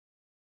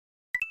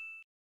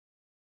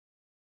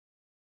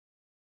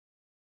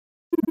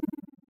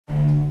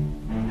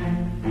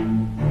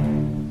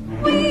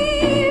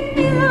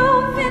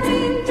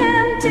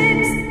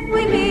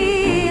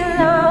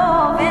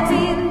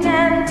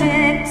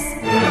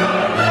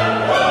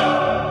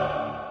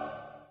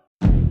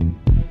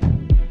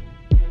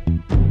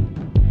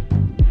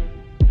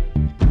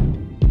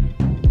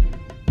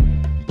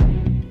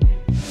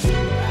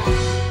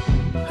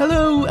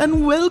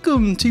And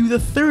welcome to the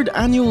third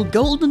annual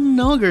Golden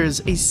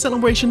Noggers, a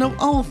celebration of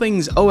all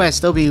things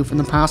OSW from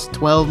the past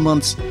 12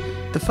 months.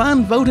 The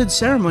fan-voted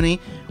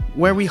ceremony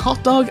where we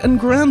hotdog and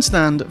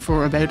grandstand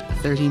for about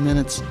 30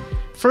 minutes.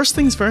 First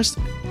things first,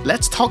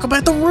 let's talk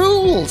about the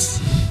rules!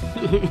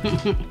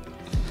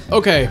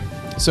 Okay,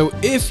 so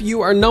if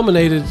you are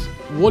nominated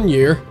one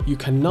year, you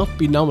cannot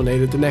be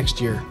nominated the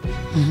next year.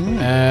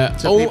 Mm-hmm.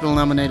 So people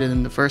nominated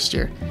in the first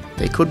year,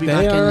 they could be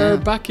back in now. They're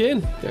back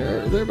in.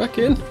 They're back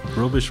in.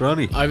 Rubbish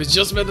Ronnie. I was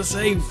just about to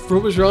say,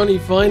 Rubbish Ronnie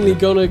finally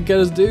gonna get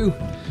his due.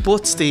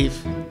 But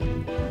Steve,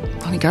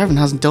 Ronnie Garvin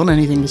hasn't done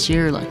anything this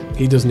year, like.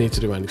 He doesn't need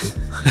to do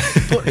anything.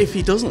 But if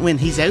he doesn't win,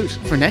 he's out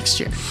for next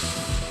year.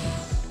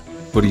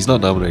 But he's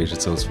not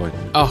nominated, so it's fine.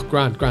 Oh,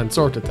 grand,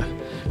 sorted that.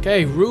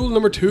 Okay, rule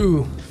number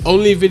 2.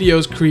 Only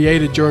videos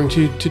created during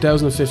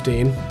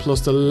 2015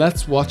 plus the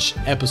Let's Watch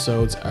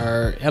episodes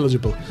are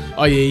eligible,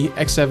 i.e.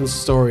 X7's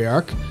story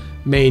arc,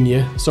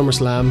 Mania,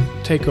 SummerSlam,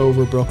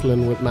 Takeover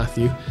Brooklyn with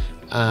Matthew,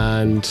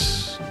 and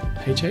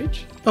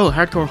HH? Oh,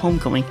 Hardcore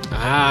Homecoming.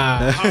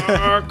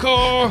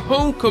 Hardcore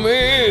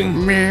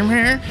Homecoming!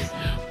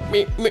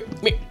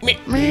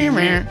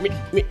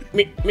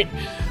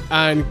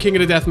 And King of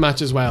the Death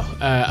Match as well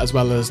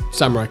as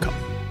Samurai Cop.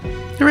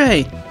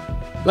 Hooray!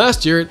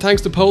 Last year,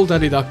 thanks to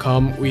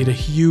polldaddy.com, we had a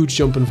huge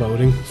jump in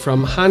voting,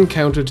 from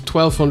hand-counted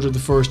 1,200 the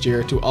first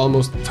year to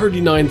almost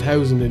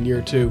 39,000 in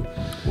year 2.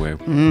 Wow.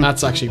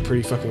 That's actually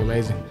pretty fucking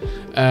amazing.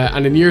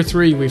 And in year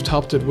 3, we've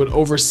topped it with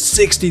over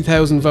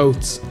 60,000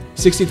 votes.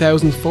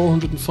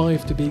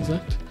 60,405 to be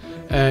exact.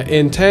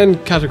 In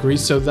 10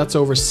 categories, so that's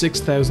over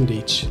 6,000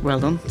 each. Well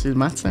done. Do the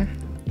maths there.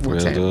 Well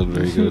done,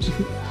 very good.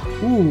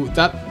 Ooh,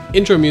 that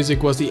intro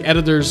music was the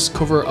editor's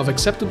cover of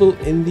Acceptable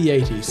in the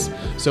 80s.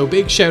 So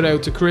big shout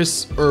out to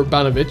Chris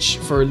Urbanovich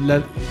for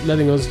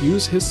letting us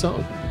use his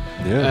song.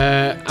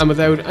 Yeah. And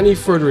without any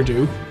further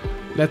ado,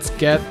 let's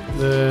get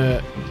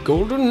the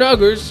Golden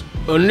Noggers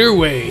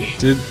underway.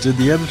 Did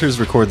the editors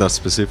record that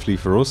specifically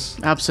for us?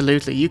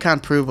 Absolutely. You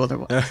can't prove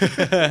otherwise.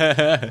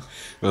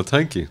 Well,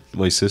 thank you.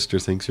 My sister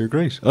thinks you're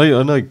great.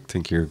 I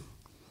think you're...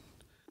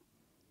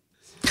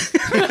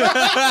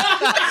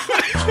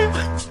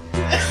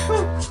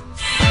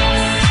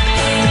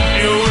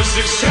 It was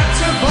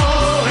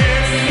acceptable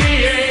in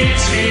the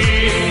 80s.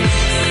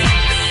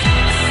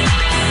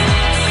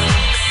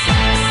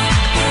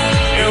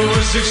 It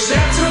was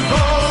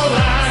acceptable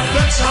at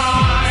the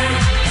time.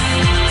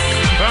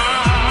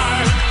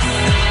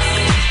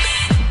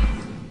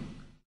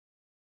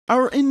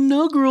 Our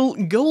inaugural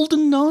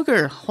Golden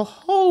Nogger. Ho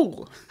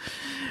ho!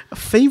 A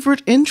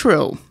favourite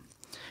intro.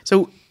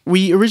 So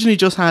we originally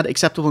just had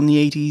Acceptable in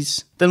the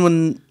 80s. Then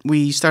when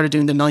we started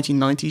doing the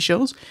 1990s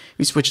shows,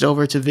 we switched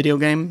over to video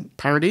game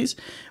parodies.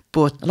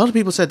 But a lot of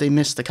people said they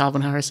missed the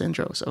Calvin Harris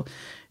intro. So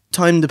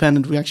time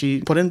dependent, we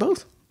actually put in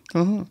both.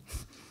 Uh-huh.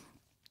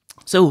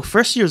 So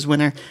first year's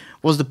winner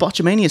was the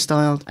Botchamania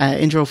style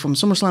intro from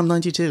SummerSlam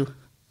 92.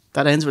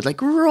 That ends with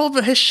like,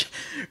 rubbish,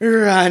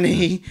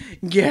 Ronnie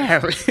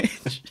Garvin.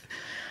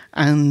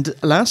 And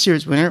last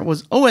year's winner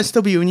was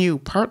OSW New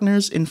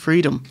Partners in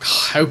Freedom.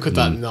 How could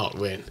that not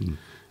win?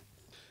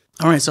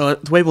 Alright, so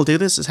the way we'll do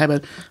this is how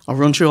about I'll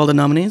run through all the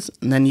nominees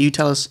and then you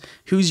tell us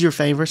who's your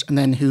favourite and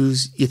then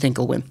who's you think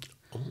will win.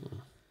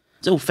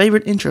 So,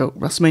 favourite intro,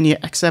 WrestleMania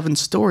X7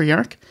 story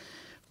arc.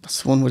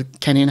 That's the one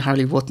with Kenny and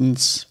Harley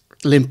Wotton's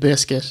Limp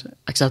Bizkit,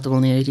 Acceptable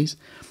in the 80s.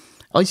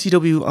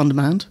 ICW On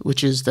Demand,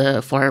 which is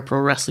the Fire Pro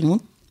Wrestling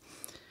one.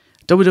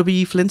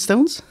 WWE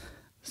Flintstones.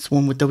 It's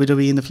one with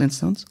WWE and the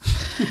Flintstones.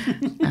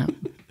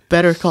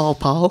 Better Call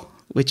Paul,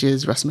 which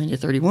is WrestleMania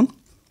 31.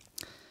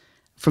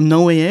 From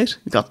No Way Out,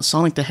 we got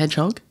Sonic the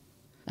Hedgehog,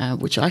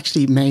 which I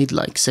actually made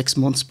like 6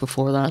 months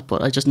before that,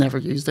 but I just never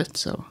used it.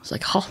 So it's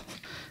like,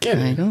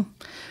 there you go.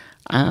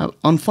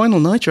 On Final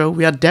Nitro,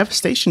 we had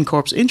Devastation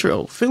Corp's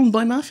intro, filmed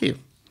by Matthew.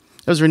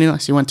 That was really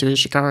nice. He went to a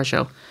Shikara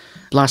show.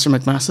 Blaster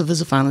McMassive is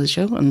a fan of the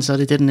show, and so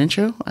they did an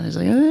intro, and I was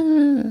like,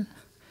 yeah.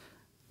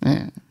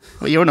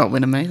 Well, you're not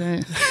winning,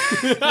 mate.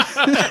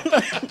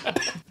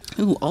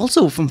 Ooh,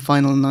 also from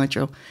Final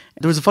Nitro,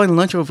 there was a Final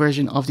Nitro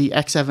version of the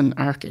X7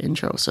 Arc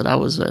intro, so that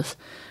was with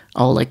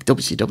all like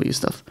WCW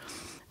stuff.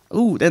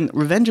 Ooh, then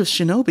Revenge of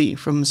Shinobi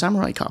from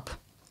Samurai Cop.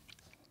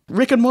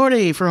 Rick and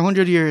Morty for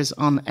 100 years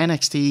on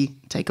NXT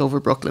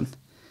TakeOver Brooklyn,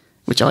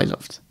 which I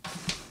loved.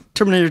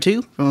 Terminator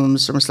 2 from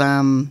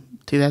SummerSlam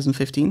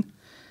 2015.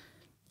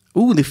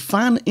 Ooh, the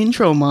fan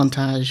intro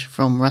montage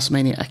from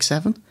WrestleMania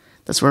X7.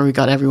 That's where we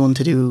got everyone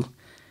to do,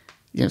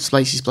 you know,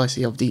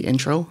 splicey of the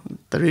intro.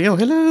 There you go,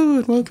 hello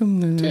and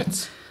welcome.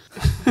 Tits.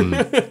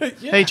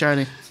 Hey,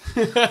 Charlie.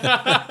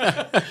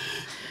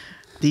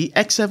 The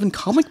X7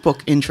 comic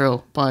book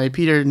intro by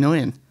Peter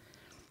Nguyen.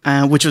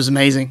 which was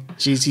amazing.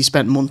 Jeez, he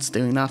spent months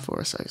doing that for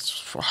us.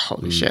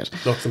 Holy shit.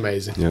 Looks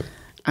amazing. Yep.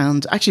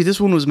 And actually,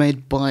 this one was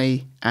made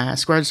by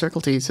Squared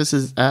Circle Tees. This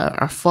is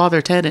our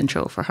Father Ted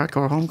intro for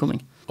Hardcore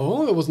Homecoming.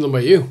 Oh, it wasn't done by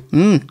you.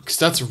 Because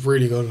that's a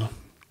really good one.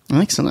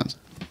 Excellent.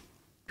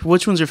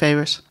 Which one's your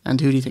favourite, and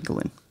who do you think will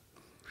win?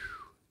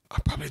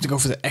 I'd probably have to go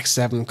for the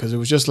X7 because it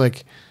was just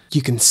like,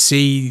 you can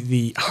see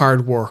the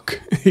hard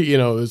work. You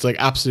know, it was like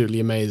absolutely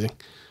amazing.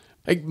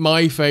 Like,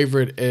 my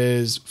favourite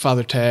is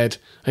Father Ted.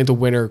 I think the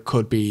winner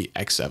could be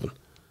X7.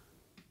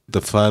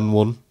 The fan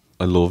one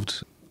I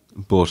loved,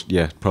 but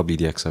yeah, probably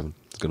the X7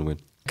 is going to win.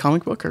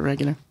 Comic book or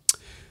regular?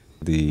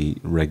 The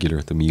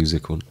regular, the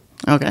music one.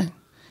 Okay.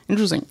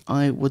 Interesting.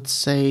 I would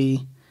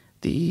say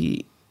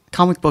the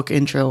comic book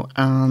intro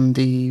and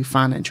the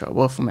fan intro,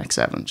 both from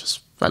X7.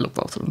 I love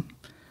both of them.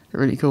 They're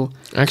really cool.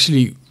 I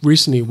actually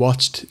recently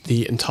watched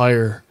the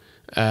entire,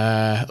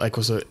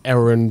 was it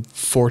hour and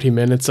 40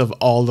 minutes of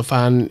all the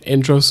fan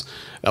intros.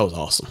 That was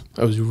awesome.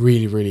 That was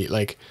really, really,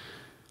 like,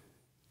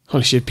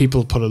 holy shit,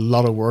 people put a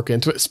lot of work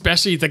into it,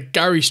 especially the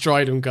Gary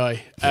Stridham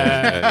guy.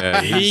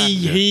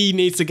 He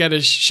needs to get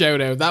a shout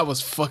out. That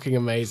was fucking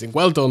amazing.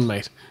 Well done,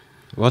 mate.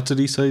 What did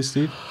he say,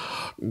 Steve?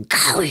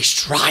 Gary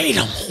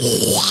Stridham.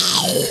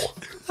 Wow.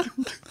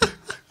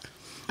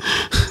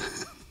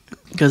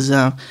 Because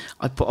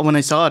when I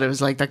saw it, it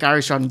was like that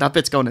Gary Stridham, that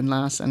bit's going in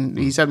last. And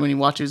he said when he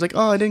watched it, he was like,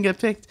 oh, I didn't get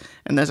picked.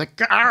 And there's like,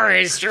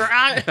 Gary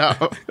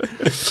Stridham.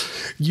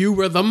 You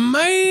were the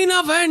main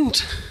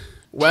event.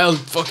 Well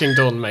fucking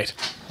done, mate.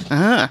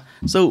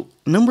 So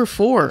number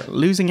 4,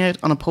 losing out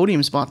on a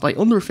podium spot by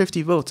under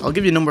 50 votes. I'll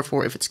give you number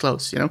 4 if it's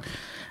close, you know.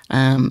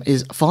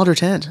 Is Father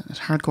Ted at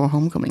Hardcore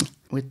Homecoming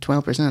with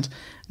 12%.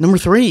 Number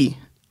 3,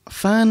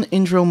 fan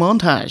intro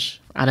montage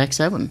at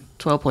X7,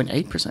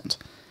 12.8%.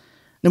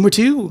 Number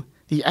 2,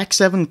 the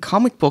X7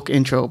 comic book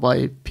intro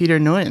by Peter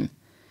Nguyen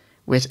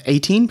with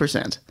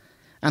 18%.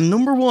 And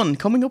number 1,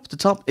 coming up at the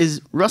top, is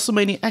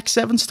WrestleMania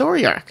X7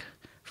 story arc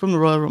from the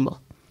Royal Rumble,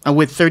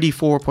 with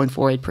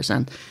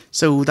 34.48%.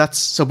 So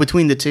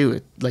between the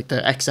two, like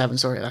the X7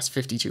 story, that's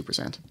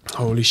 52%.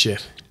 Holy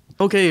shit.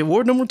 Okay,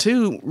 award number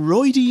 2,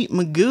 Roidiest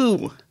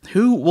Magoo.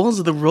 Who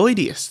was the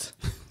roidiest?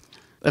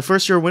 The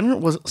first year winner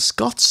was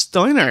Scott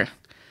Steiner,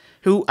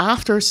 who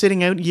after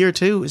sitting out year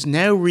 2 is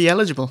now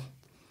re-eligible.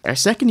 Our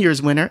second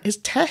year's winner is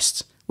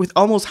Test, with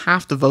almost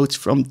half the votes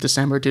from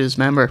December to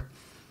Dismember.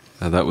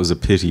 That was a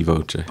pity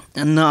vote, Jay.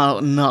 No,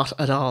 not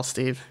at all,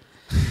 Steve.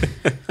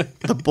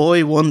 The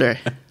boy wonder.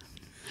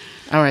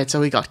 Alright,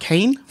 so we got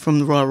Kane from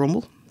the Royal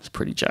Rumble. It's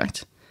pretty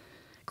jacked.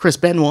 Chris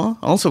Benoit,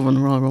 also from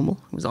the Royal Rumble,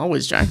 was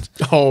always jacked.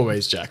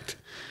 Always jacked.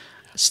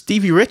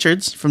 Stevie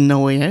Richards from No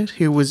Way Out,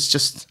 who was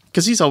just...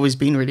 Because he's always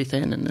been really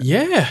thin. And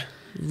Yeah.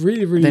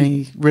 Really, really... then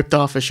he ripped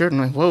off his shirt and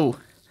went, whoa.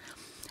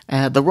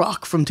 The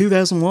Rock from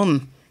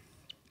 2001.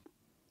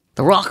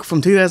 The Rock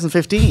from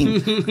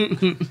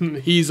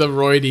 2015. He's a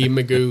Roidiest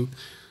Magoo.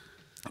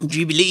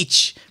 Jubilee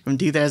Leach from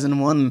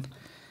 2001.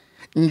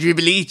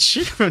 Jubilee Leach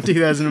from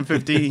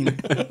 2015.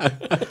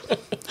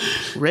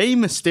 Rey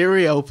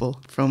Mysterio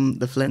from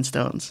the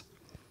Flintstones.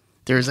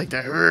 There's like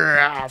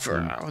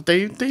the...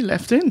 They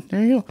left in.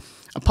 There you go.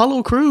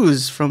 Apollo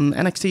Crews from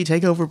NXT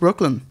TakeOver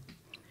Brooklyn.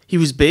 He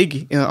was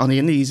big on the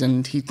indies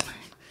and he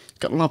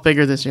got a lot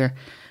bigger this year.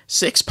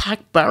 Six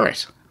Pack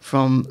Barrett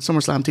from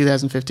SummerSlam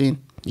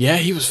 2015. Yeah,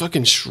 he was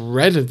fucking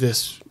shredded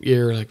this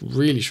year, like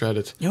really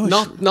shredded. Yo,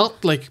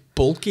 not like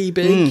bulky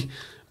big,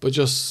 but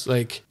just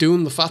like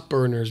doing the fat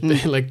burners,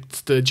 like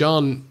the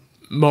John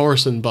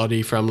Morrison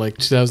body from like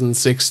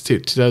 2006 to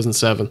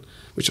 2007,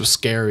 which was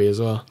scary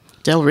as well.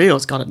 Del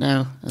Rio's got it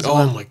now.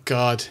 Oh my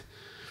god.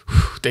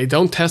 They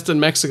don't test in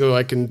Mexico,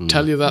 I can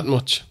tell you that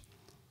much.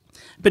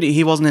 But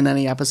he wasn't in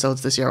any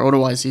episodes this year,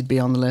 otherwise he'd be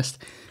on the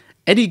list.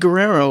 Eddie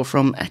Guerrero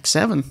from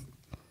X7.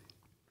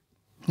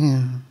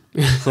 Yeah.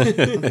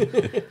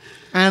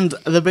 And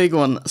the big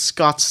one,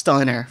 Scott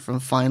Steiner from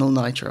Final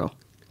Nitro.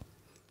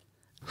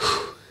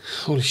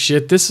 Holy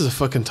shit, this is a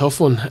fucking tough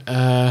one.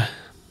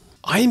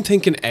 I'm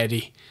thinking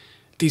Eddie.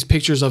 These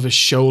pictures of his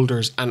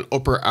shoulders and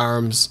upper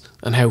arms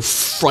and how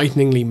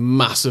frighteningly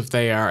massive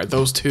they are.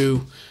 Those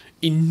two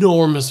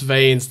enormous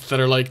veins that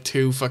are like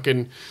two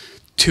fucking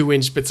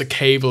 2-inch bits of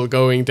cable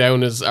going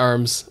down his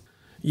arms.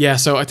 Yeah,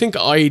 so I think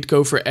I'd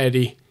go for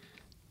Eddie.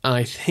 And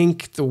I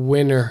think the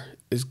winner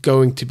is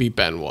going to be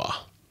Benoit.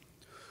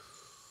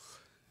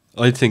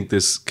 I think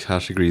this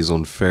category is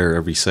unfair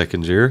every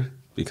second year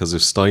because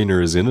if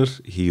Steiner is in it,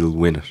 he'll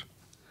win it.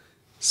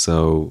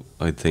 So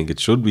I think it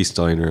should be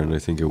Steiner and I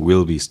think it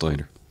will be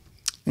Steiner.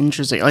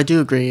 Interesting. I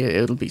do agree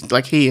it'll be,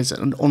 like, he is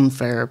an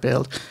unfair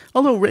build.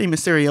 Although Rey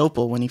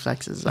Mysterio when he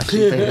flexes is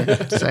actually fair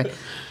to say.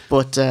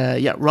 But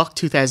yeah, Rock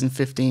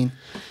 2015.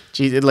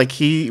 Geez, like,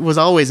 he was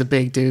always a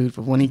big dude,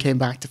 but when he came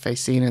back to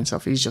face Cena and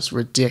stuff, he's just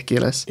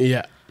ridiculous.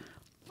 Yeah.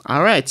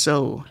 All right,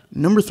 so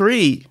number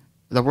 3,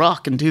 The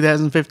Rock in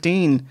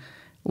 2015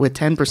 with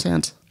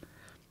 10%.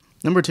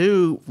 Number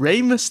 2,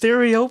 Rey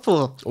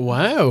Mysterio.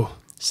 Wow.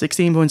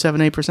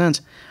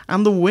 16.78%.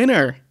 And the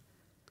winner,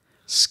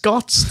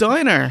 Scott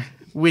Steiner,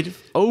 with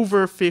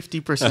over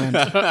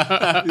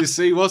 50%. You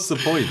see, what's the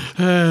point?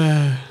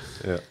 Yeah.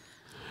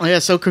 Oh yeah,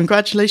 so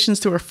congratulations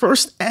to our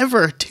first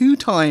ever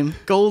 2-time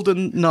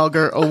Golden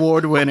Nogger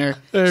Award winner,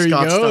 There he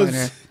Scott goes.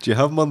 Steiner. Do you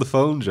have him on the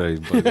phone, Jay?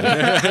 By the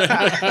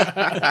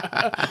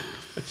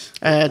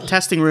way?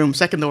 Testing room,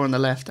 second door on the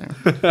left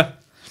there.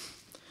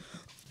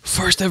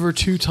 First ever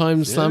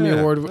 2-time Slammy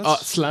Yeah, Award.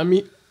 that's-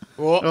 Slammy.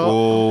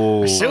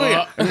 Oh,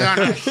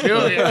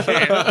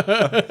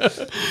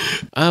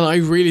 And I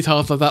really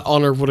thought that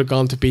honour would have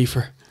gone to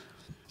Beaver.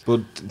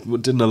 but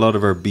didn't a lot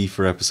of our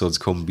Beefer episodes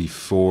come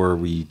before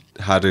we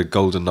had a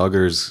Golden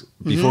Noggers?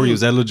 Before he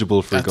was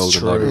eligible for a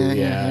Golden Nogger?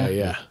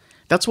 Yeah.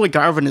 That's why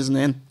Garvin isn't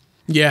in.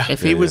 Yeah.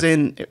 If he was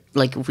in,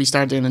 like if we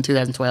started in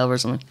 2012 or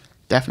something,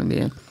 definitely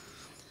be in.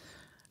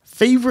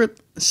 Favorite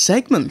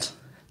segment?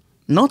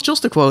 Not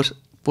just a quote,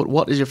 but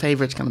what is your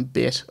favorite kind of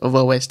bit of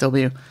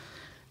OSW?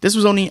 This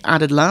was only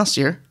added last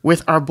year,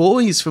 with our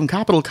boys from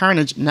Capital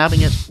Carnage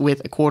nabbing it with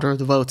a quarter of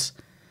the votes.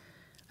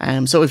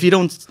 So if you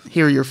don't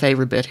hear your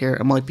favorite bit here,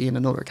 it might be in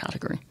another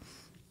category.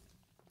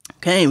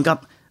 Okay, we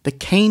got the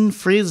Kane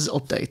Frizz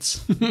updates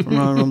from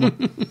Royal Rumble,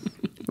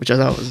 which I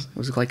thought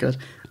was quite good.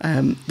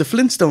 The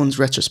Flintstones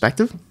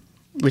retrospective,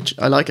 which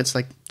I like. It's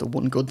like the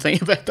one good thing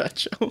about that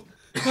show.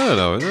 I don't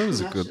know. That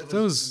was a good.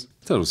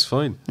 That was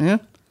fine. Yeah.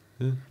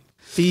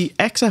 The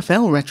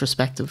XFL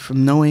retrospective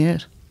from No Way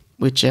Out,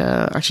 which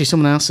actually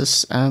someone asked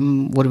us,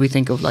 what do we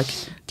think of like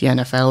the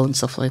NFL and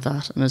stuff like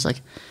that? And it's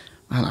like,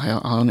 man,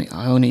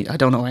 I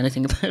don't know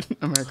anything about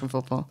American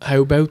football.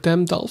 How about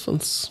them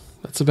Dolphins?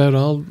 That's about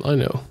all I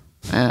know.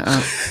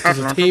 There's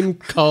a team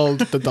called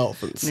the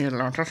Dolphins.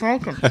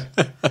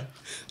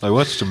 I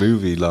watched a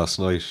movie last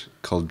night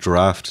called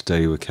Draft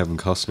Day with Kevin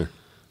Costner.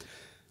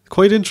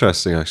 Quite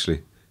interesting,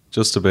 actually.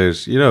 Just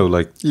about,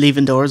 like...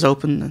 Leaving doors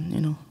open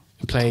and,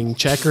 Playing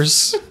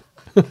checkers.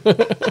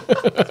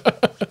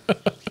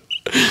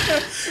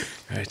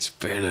 It's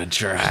been a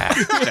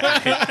draft.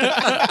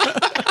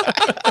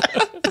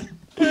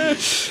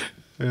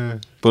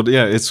 But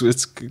yeah, it's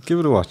give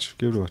it a watch.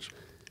 Give it a watch.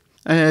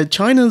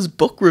 China's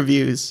book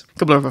reviews. A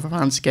couple of our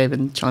fans gave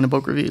in China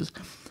book reviews.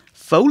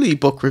 Foley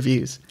book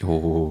reviews.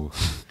 Oh,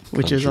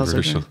 Which is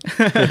also controversial.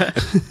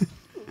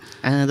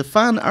 the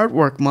fan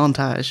artwork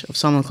montage of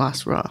Summer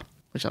Class Raw,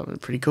 which I thought was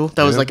pretty cool.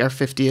 That was like our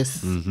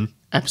 50th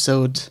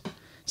episode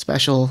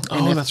special.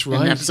 That's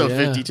right. In episode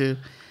yeah. 52.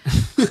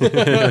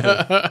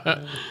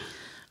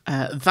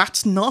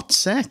 That's not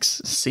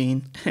sex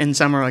scene in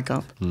Samurai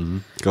Cop.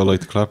 Go like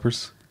the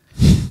clappers.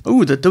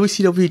 Oh, the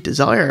WCW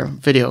Desire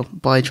video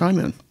by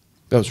Tri-Moon.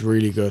 That was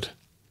really good.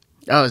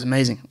 That was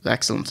amazing. It was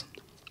excellent.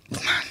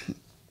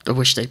 I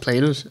wish they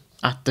played it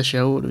at the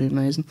show. It would have been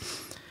amazing.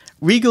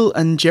 Regal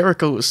and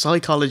Jericho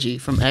Psychology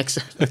from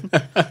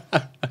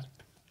X7.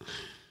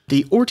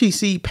 The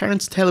RTC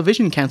Parents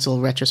Television Council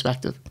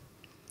retrospective.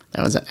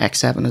 That was at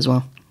X7 as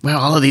well. Well,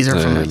 all of these are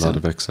from A X7. lot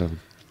of X7.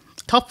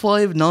 Top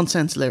 5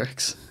 nonsense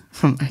lyrics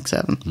from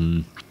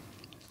X7.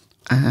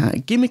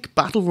 Gimmick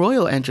Battle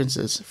Royal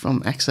entrances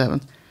from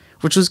X7,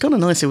 which was kind of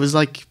nice. It was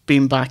like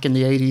being back in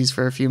the 80s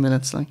for a few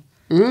minutes. Like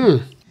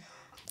the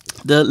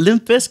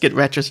Limp Bizkit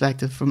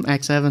retrospective from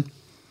X7,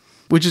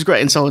 which is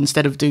great. And so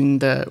instead of doing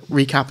the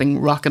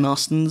recapping Rock and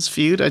Austin's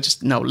feud, I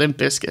just Limp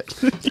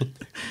Bizkit.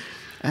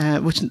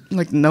 Which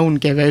like no one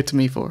gave out to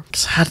me for,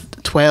 because I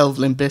had 12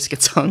 Limp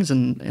Bizkit songs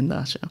in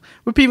that show.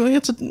 But people,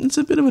 it's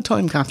a bit of a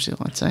time capsule,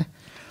 I'd say,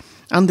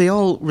 and they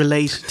all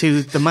relate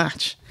to the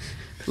match.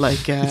 Like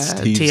Steve's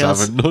TLC,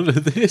 having none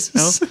of this.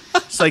 no?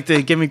 It's like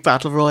the Gimmick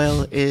Battle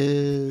Royal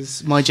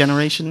is My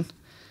Generation.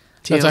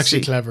 That's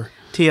actually clever.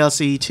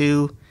 TLC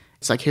 2,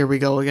 it's like Here We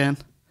Go Again.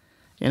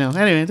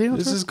 Anyway,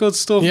 This is good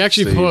stuff. He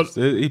actually He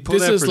put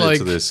this effort is like-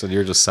 into this, and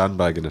you're just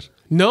sandbagging it.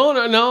 No.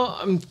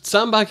 I'm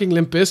sandbagging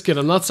Limp Bizkit.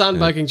 I'm not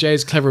sandbagging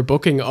Jay's clever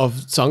booking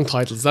of song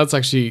titles. That's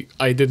actually,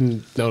 I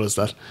didn't notice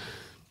that.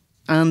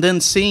 And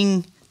then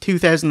seeing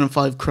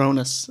 2005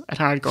 Cronus at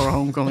Hardcore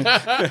Homecoming.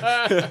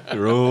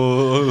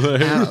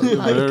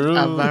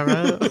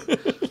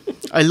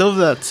 I love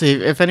that. See,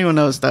 if anyone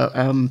knows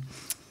that,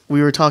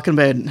 we were talking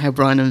about how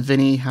Brian and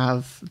Vinny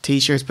have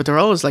t-shirts, but they're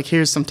always like,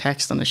 here's some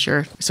text on a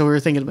shirt. So we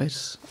were thinking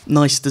about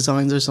nice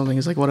designs or something.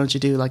 It's like, why don't you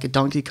do like a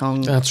Donkey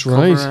Kong That's cover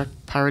right. art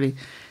parody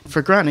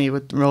for Granny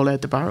with Roll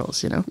Out the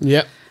Barrels,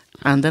 Yep.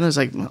 And then I was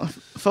like, well,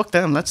 fuck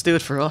them, let's do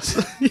it for us.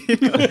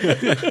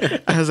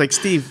 I was like,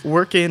 Steve,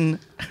 work in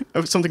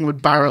something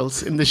with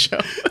barrels in the show.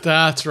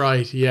 That's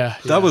right. Yeah.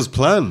 That was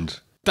planned.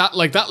 That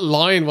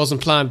line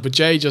wasn't planned, but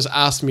Jay just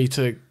asked me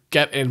to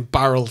get in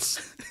barrels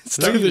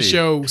through the Really?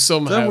 show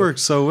somehow. That worked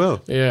so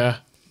well. Yeah.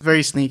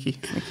 Very sneaky.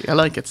 I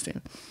like it,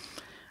 Steve.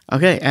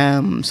 Okay,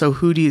 so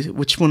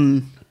which one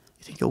do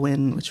you think will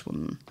win? Which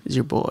one is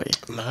your boy?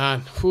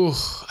 Man,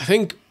 I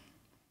think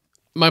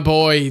my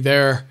boy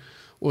there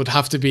would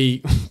have to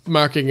be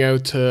marking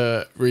out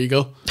to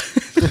Regal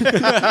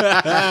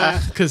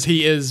because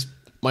he is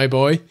my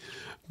boy.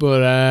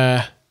 But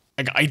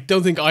I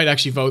don't think I'd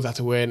actually vote that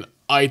to win.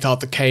 I thought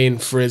the Kane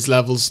Frizz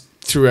levels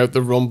throughout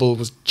the Rumble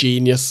was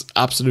genius.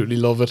 Absolutely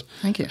love it.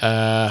 Thank you.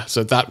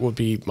 So that would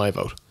be my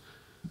vote.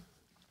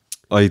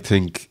 I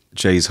think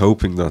Jay's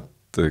hoping that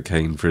the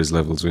Kane Frizz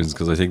levels wins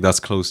because I think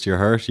that's close to your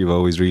heart. You've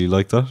always really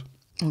liked that.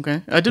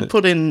 Okay. I did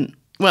put in...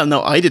 Well,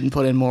 no, I didn't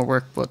put in more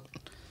work, but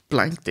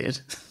Blank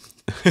did.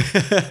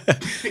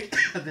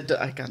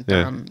 I can't.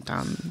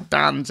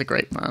 Dan's a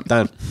great man.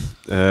 Dan.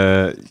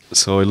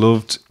 So I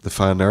loved the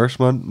fan art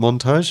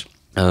montage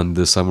and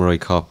the Samurai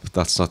Cop,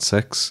 That's Not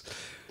Sex.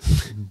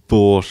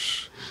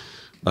 But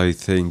I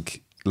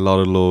think a lot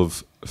of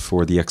love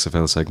for the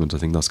XFL segment. I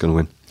think that's going to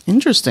win.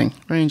 Interesting.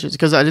 Very interesting.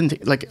 Because I didn't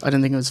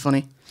think it was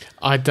funny.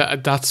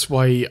 That's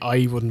why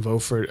I wouldn't vote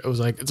for it. I was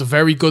like, it's a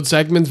very good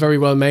segment, very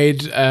well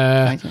made.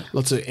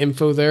 Lots of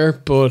info there,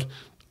 but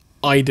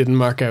I didn't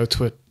mark out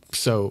to it.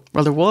 So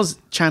well, there was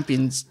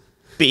Champions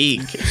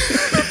Big.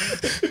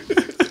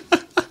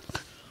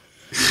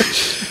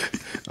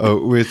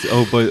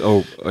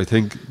 I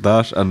think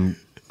that, and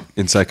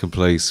in second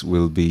place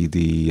will be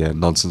the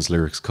nonsense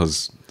lyrics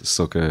because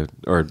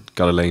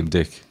got a lame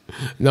dick.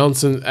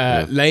 Nonsense,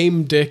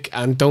 lame dick,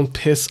 and don't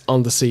piss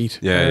on the seat.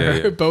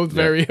 Yeah. Both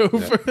very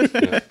over.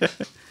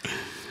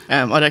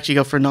 I'd actually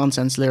go for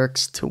nonsense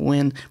lyrics to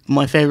win.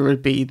 My favorite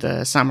would be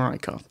the Samurai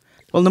Cop.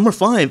 Well, number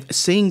 5,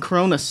 Seeing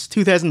Cronus,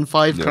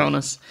 2005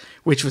 Cronus,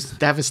 which was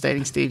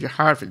devastating, Steve. Your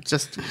heart,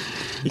 just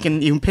you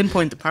can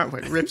pinpoint the part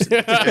where it rips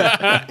it.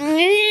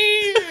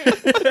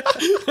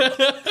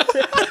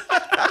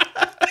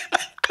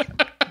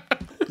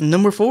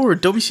 Number 4,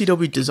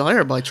 WCW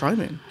Desire by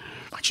Tryman.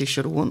 Actually,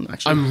 should have won.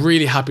 Actually, I'm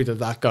really happy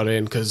that got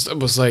in because it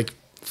was like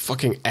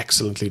fucking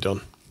excellently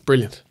done,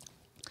 brilliant.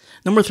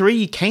 Number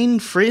 3, Kane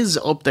Frizz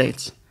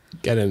updates.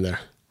 Get in there.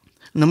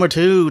 Number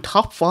 2,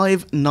 top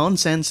 5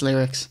 nonsense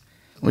lyrics,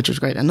 which was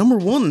great. And number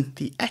 1,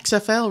 the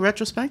XFL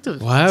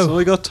retrospective. Wow. So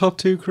I got top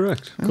 2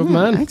 correct. Good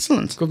man.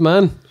 Excellent. Good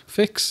man.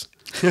 Fix.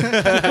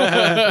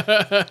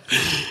 Yeah,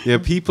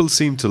 people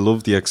seem to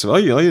love the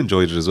XFL. I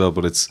enjoyed it as well,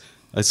 but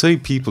I'd say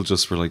people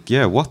just were like,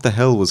 yeah, what the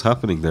hell was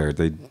happening there?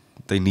 They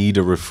need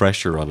a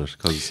refresher on it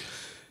because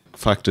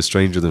fact is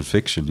stranger than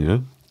fiction, you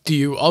know? Do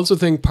you also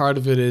think part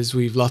of it is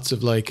we've lots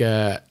of like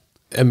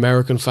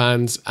American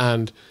fans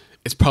and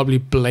it's probably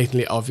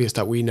blatantly obvious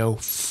that we know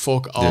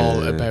fuck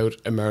all about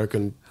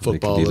American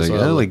football They could be as like,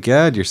 well. oh my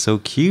God, you're so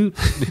cute.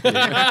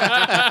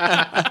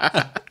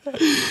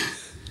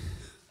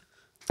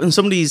 And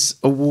some of these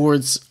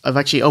awards, I've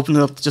actually opened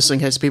it up just in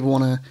case people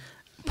want to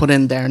put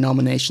in their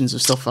nominations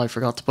of stuff I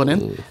forgot to put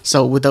in.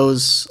 So with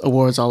those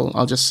awards,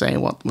 I'll just say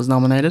what was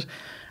nominated.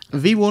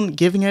 V1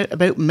 giving out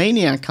about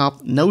Maniac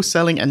Cop, no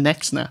selling a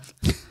neck snap.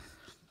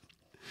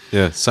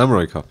 Yeah,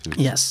 Samurai Cop.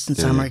 Yes,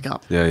 Samurai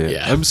Cop.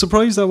 Yeah. I'm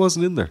surprised that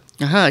wasn't in there.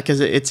 Because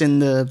it's in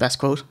the best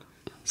quote.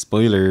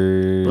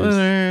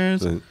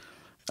 Spoilers.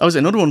 Oh, is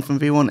another one from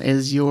V1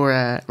 is your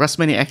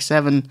WrestleMania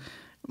X7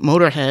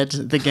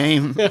 Motorhead, the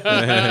game,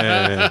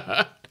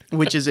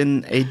 which is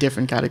in a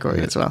different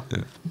category as well.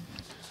 Yeah.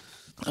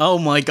 Oh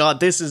my God,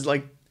 this is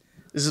my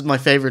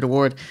favorite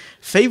award.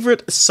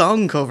 Favorite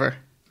song cover.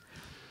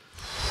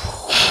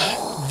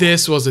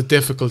 This was a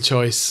difficult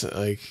choice.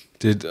 Like,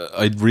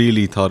 I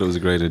really thought it was a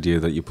great idea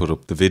that you put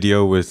up the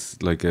video with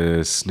like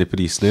a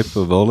snippety snip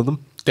of all of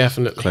them.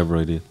 definitely. Clever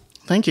idea.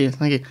 Thank you.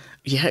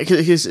 Yeah,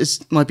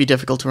 it might be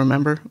difficult to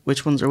remember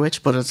which ones are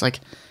which, but it's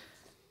like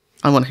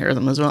I want to hear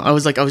them as well. I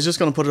was just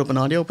going to put it up in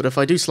audio, but if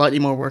I do slightly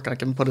more work, I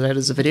can put it out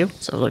as a video.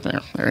 So like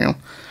there we go.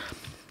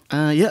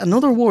 Yeah,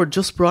 another award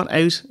just brought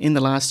out in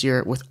the last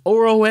year with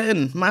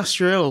ORON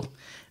Master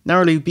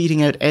narrowly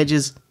beating out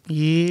Edge's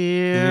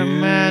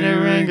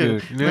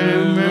Matarango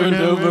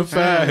Number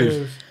 5.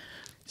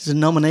 This is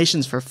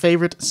nominations for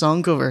favorite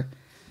song cover.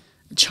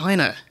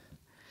 China.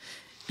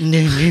 Don't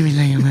treat me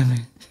like a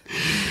man.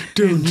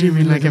 Don't treat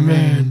me like a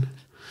man.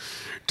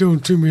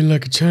 Don't treat me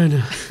like a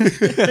China.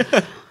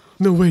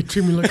 No way,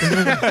 treat me like a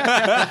man.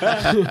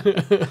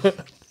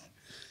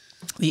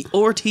 The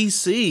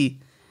RTC.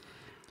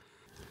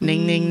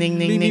 Ning ning ning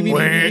ning ning ning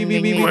ning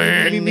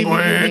ning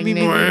ning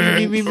ning.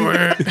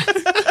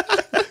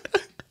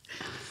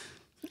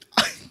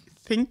 I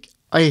think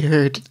I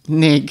heard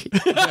nig.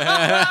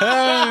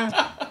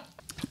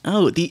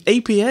 Oh, the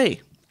APA.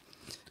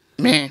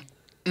 Meh,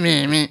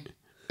 meh, meh,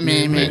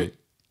 meh, meh.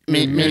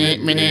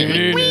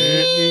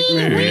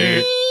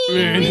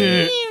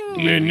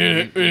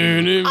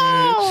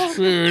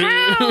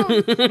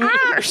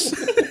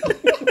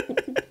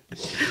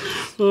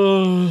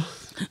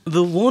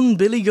 The one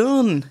Billy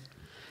Gunn.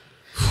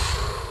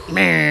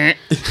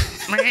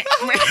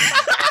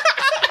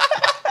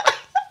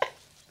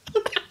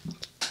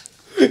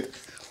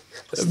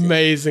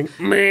 Amazing.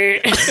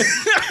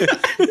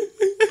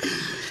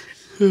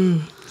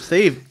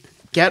 Steve,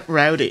 get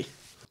rowdy.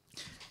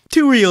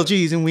 2 real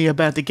G's and we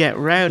about to get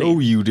rowdy. Oh,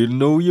 you didn't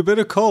know? You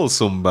better call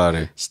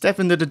somebody. Step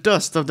into the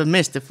dust of the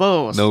mystic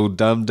force. No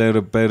damn doubt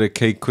about it,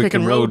 Cake Quick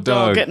and Road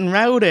Dog. Getting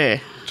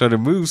rowdy. Trying to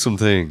move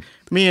something.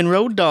 Me and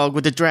Road Dog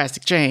with the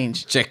drastic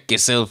change. Check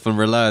yourself and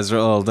realize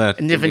all that.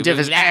 And different.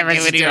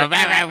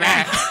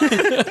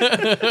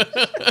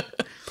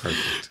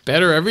 Perfect.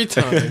 Better every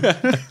time.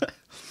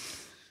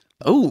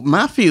 Oh,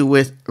 Matthew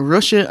with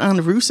Russia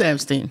and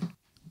Rusev's team.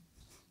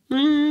 I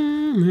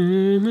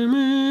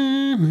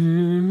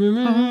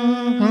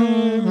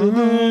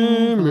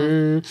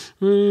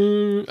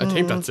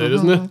think that's it,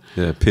 isn't it?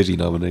 Yeah, pity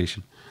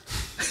nomination.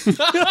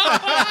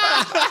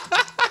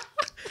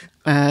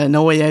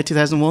 No Way Out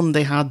 2001,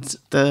 they had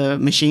the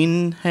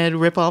Machine Head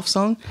rip-off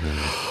song.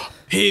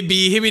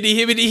 Hibbity hibbity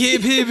hibbity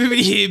hib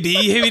hibbity hibby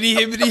hibbity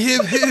hibbity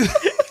hib hib.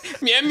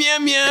 Meow meow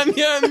meow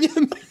meow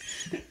meow.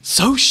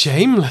 So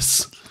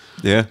shameless.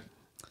 Yeah,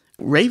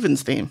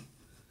 Ravens theme.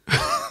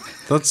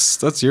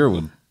 that's your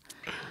one.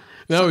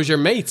 No, it was your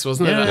mates,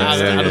 wasn't it? Yeah, At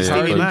yeah, a yeah,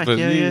 party. yeah. Back,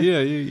 yeah.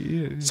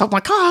 yeah. Something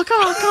like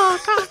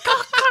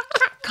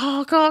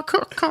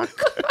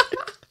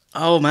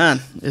oh man,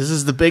 this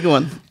is the big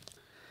one.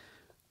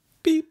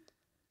 Beep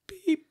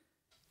beep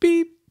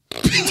beep.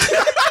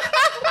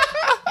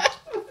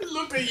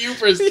 Look at you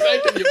for a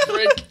second, you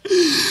prick.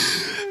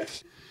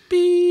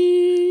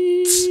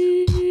 Beep.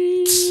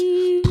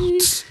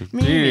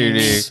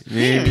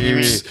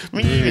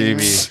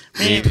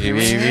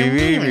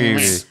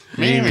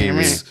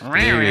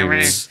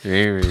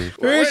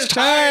 Where's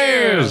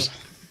tires?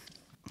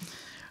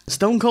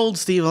 Stone Cold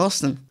Steve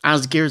Austin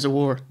as Gears of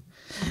War.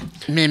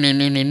 Me me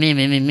me me me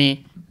me me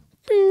me.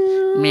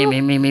 Me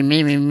me me me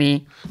me me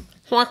me.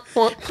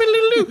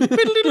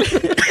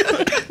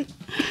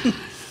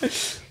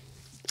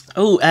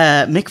 Oh,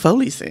 Mick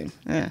Foley's theme.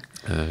 Yeah.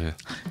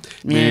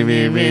 Me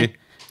me me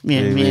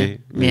me me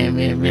me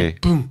me me.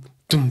 Boom.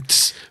 Dum,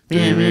 tss.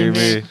 Me me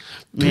me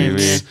me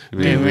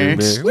me me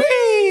me.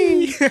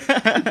 Whee!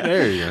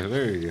 There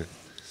you go.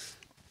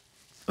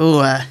 Oh,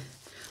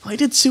 I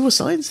did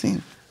Suicide's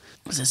theme.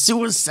 Was a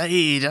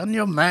suicide on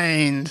your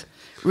mind,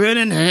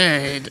 running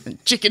head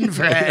and chicken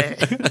fry.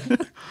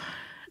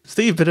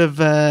 Steve, bit of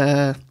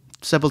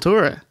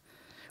Sepultura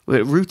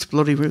with Roots,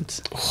 Bloody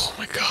Roots. Oh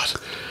my god.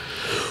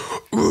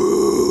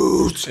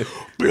 Roots.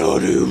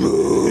 Bloody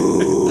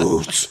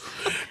roots.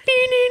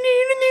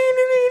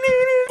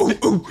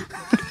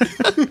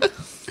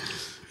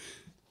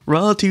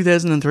 Raw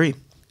 2003.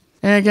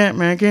 I got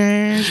my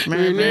gas, my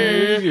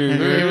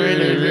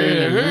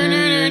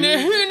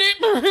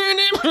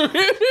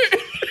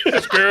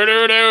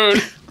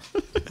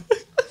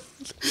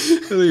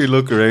You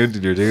look around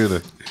and you're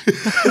doing it.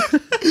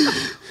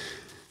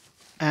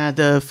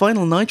 the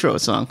final Nitro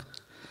song.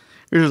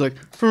 It was like,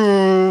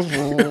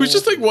 It was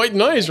just like white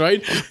noise,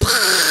 right?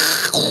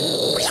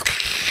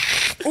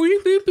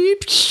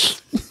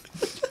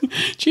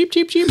 Cheap,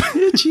 cheap, cheap.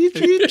 cheap,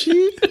 cheap,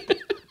 cheap.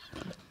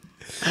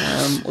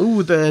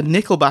 The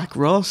Nickelback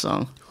Raw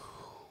song.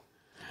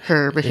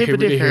 Herbert,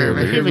 hibbity,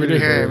 Herbert, hibbity,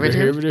 Herbert,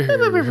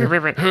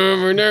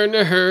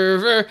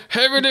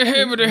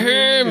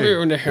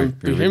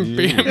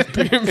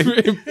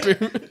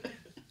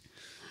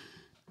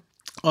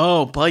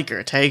 Oh,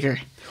 Biker Taker.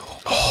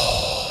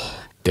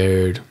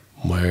 Dude,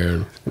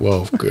 man,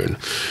 welcome.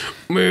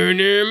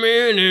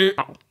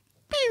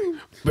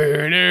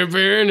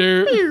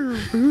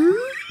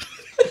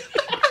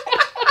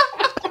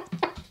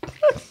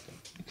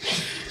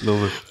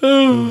 Love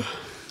it.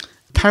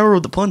 Power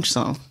of the Punch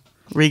song.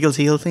 Regal's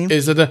heel theme.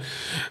 Is it a...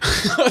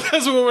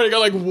 That's the one where I got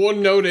like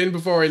one note in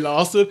before I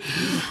lost it.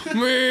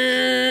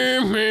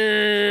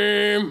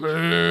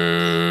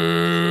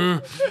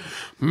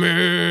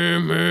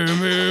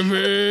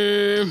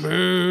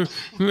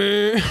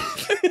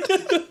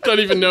 Don't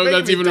even know if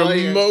that's even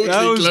remotely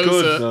That was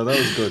closer. good. No, that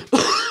was good.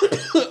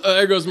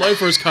 There goes my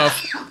first cough.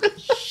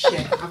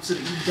 Shit,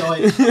 absolutely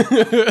dying.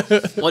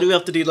 Why do we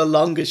have to do the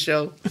longest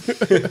show?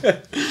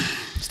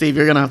 Steve,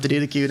 you're going to have to do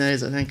the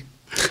Q&As, I think.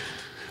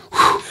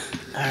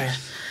 Alright.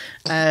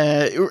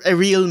 A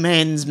real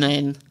man's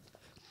man.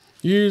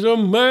 He's a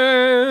man.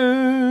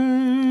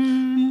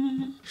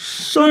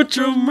 Such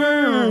a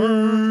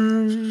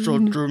man.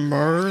 Such a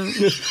man.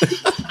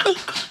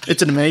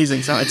 It's an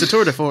amazing song. It's a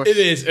tour de force. It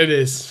is, it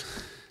is.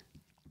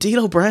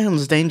 D'Lo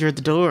Brown's Danger at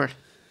the Door.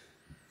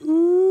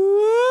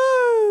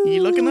 You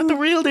looking at the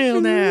real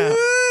deal now?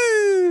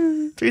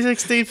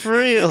 316 for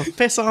real.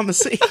 Piss on the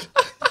seat.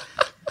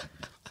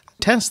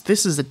 Test.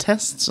 This is a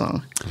test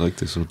song. I like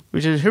this one.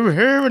 Which is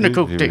here when the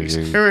coke takes.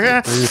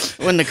 Here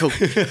when the coke.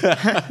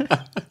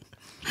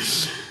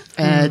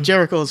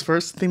 Jericho's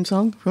first theme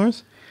song, of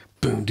course.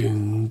 Boom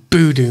doom,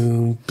 boo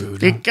doom, boo You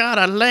doom. got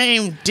a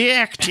lame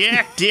dick.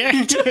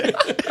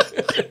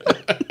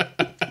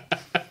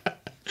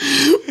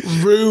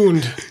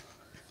 Ruined.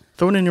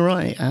 Throw it in your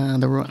eye.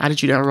 The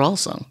Attitude Era Raw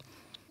song.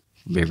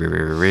 There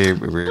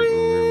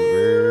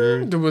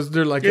was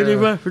there like a...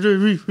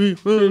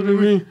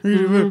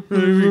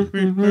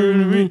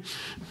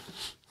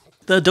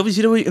 The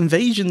WCW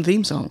Invasion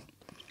theme song,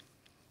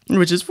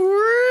 which is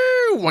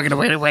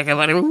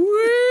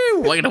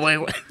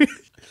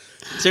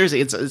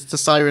seriously, it's the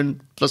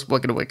siren plus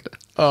wicka.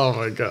 Oh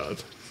my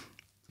god.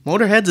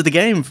 Motorhead's of the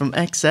Game from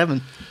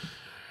X7.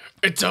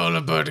 It's all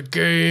about the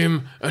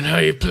game and how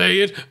you play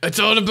it. It's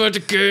all about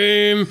the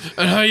game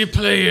and how you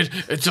play it.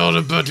 It's all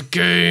about the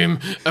game.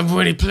 And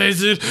when he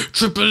plays it,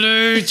 Triple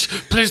H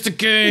plays the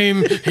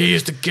game. He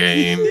is the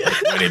game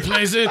when he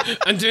plays it.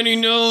 And then he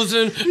knows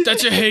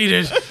that you hate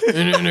it.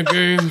 And in a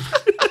game.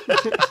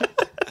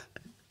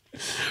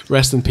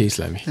 Rest in peace,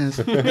 Lemmy.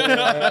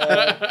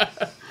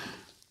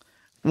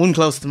 One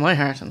close to my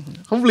heart, and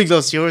hopefully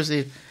close to yours,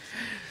 Steve.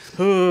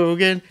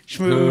 Hogan,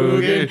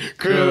 Schmoogan,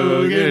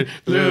 Krogan,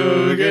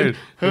 Logan,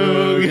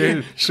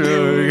 Hogan,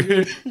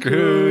 Schmoogan,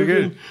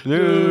 Krogan,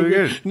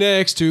 Logan.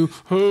 Next to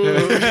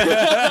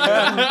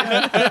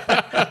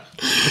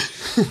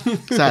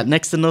Is that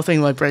Next to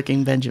Nothing by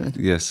Breaking Benjamin?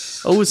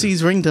 Yes.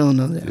 Overseas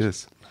ringtone. On there.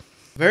 Yes.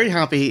 Very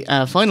happy.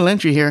 Final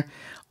entry here.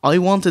 I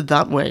Want It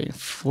That Way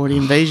for the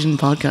Invasion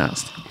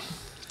podcast.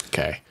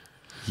 Okay.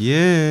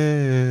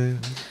 Yeah.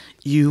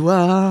 You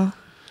are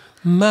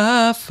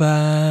My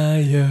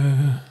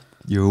fire.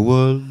 Your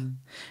one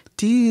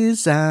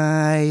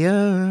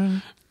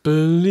desire.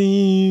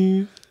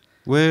 Believe.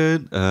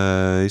 when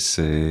I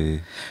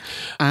say.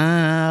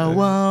 I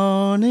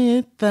want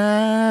it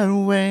that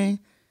way.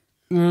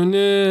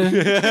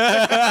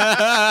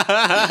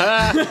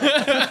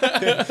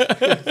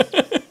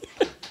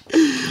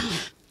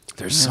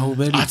 There's so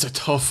many. That's a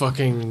tough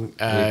fucking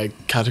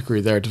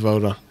category there to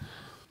vote on.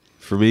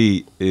 For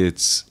me,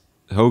 it's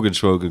Hogan,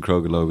 Schmogan,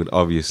 Krogan, Logan,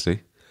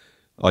 obviously.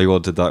 I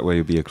Want It That Way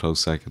would be a close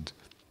second.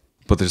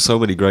 But there's so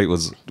many great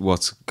ones.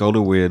 What's going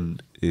to win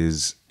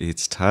it's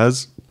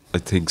Taz. I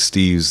think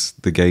Steve's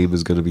The Game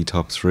is going to be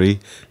top 3.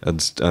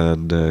 And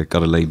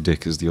Got a Lame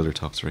Dick is the other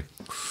top 3.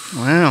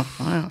 Wow.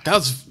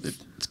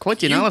 It's quite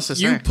the analysis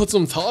You there. put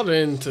some thought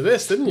into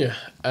this, didn't you?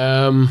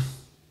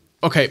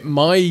 Okay,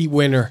 my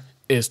winner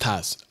is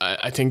Taz.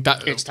 I think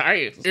that... It's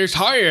tired. It's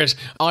tired.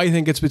 I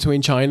think it's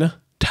between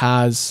China,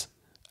 Taz,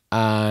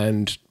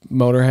 and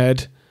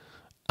Motorhead.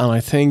 And I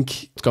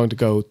think it's going to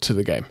go to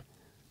The Game.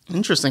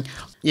 Interesting.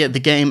 Yeah, The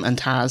Game and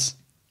Taz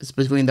is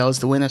between those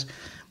to win it.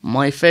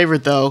 My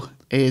favourite, though,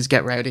 is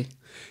Get Rowdy.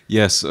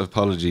 Yes,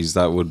 apologies.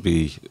 That would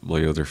be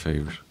my other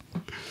favourite.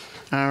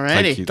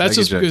 Alrighty. you. That's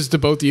just Jack. because the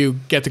both of you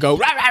get to go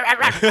rah, rah, rah,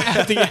 rah,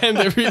 at the end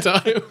every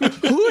time.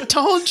 Who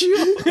told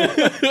you?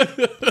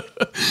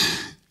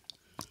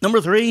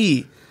 Number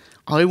 3.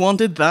 I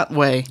Want It That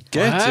Way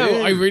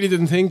Wow, I really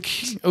didn't think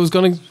I was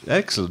going to...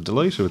 Excellent.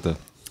 Delighted with that.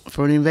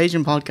 for the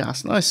Invasion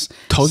podcast. Nice.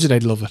 Told you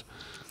they'd love it.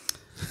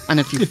 And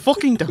if you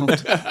fucking don't,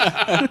 it's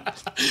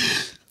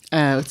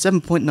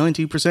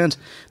 7.92%.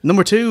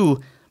 Number 2,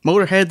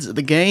 Motorhead's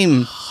The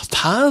Game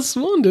Taz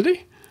won, did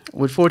he?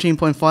 with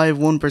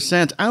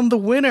 14.51%. And the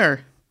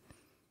winner,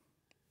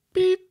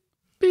 beep,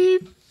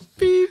 beep,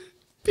 beep,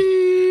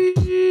 beep.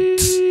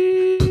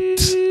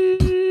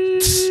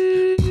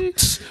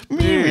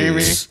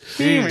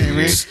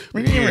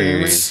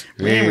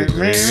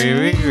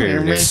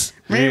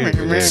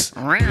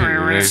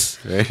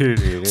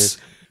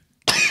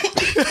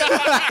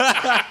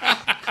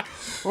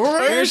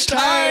 Where's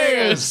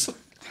tires?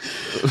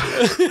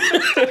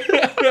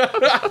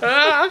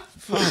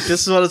 Fuck,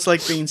 this is what it's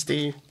like being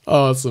Steve.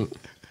 Awesome.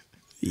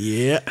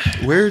 Yeah.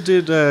 Where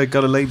did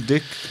Got a Lame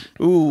Dick?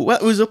 Ooh, well,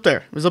 it was up there.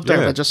 It was up there,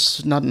 Yeah. but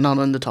just not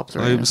in the top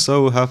 3. I'm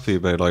so happy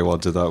about I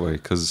Want It That Way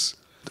because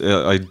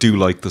I do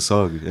like the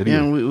song. Anyway.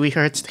 Yeah, we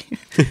heard Steve.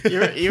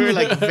 You were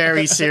like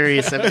very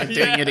serious about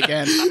doing it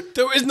again.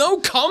 There was no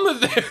comma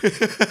there.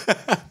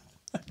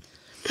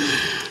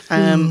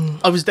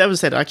 I was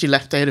devastated. I actually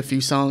left out a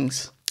few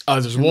songs. Oh,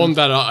 there's one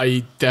that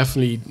I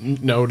definitely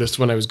noticed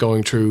when I was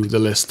going through the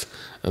list,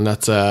 and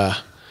that's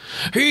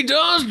he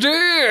does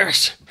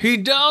this, he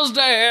does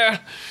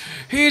that,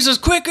 he's as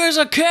quick as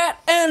a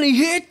cat, and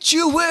he hits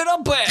you with a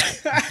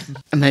bat.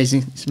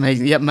 Amazing. It's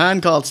amazing. Yeah,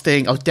 Man Called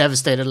Sting. I was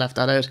devastated. Left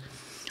that out.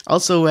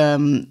 Also,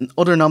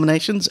 other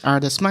nominations are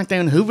the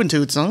SmackDown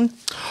Juventud song.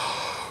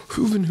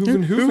 Hoovin'.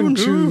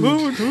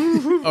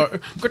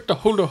 Get the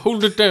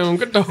hold it down.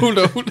 Get the hold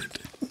it down.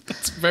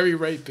 That's very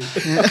rapey.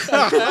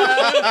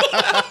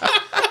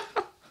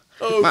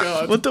 Oh,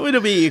 God. Well,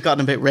 WWE have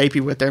gotten a bit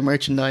rapey with their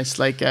merchandise,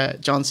 like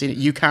John Cena,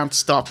 You Can't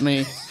Stop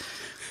Me,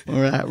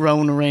 or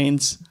Roman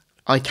Reigns,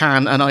 I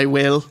Can and I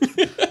Will.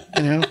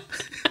 You know?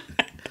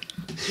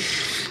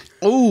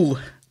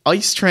 Oh,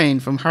 Ice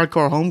Train from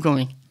Hardcore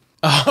Homecoming.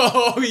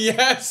 Oh,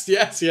 yes.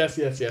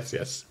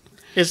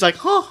 It's like,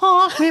 ha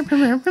ha.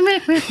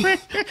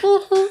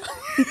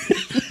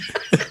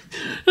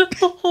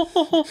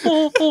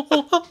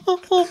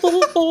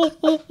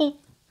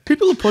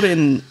 People have put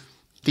in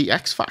the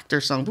X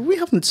Factor song, but we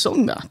haven't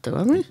sung that, though,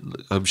 have we?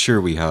 I'm sure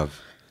we have.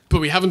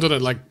 But we haven't done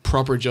it like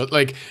proper.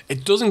 Like,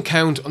 it doesn't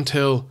count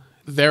until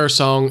their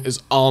song is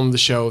on the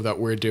show that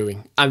we're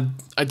doing. And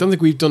I don't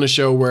think we've done a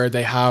show where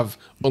they have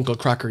Uncle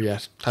Cracker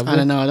yet. Have we? I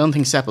don't know. I don't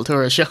think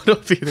Sepultura showed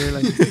up either.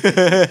 Like,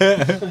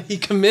 He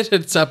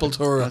committed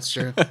Sepultura. that's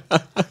true.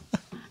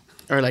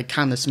 Or like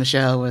Candice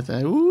Michelle with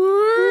a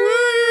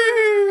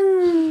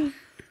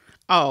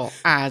oh,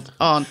 add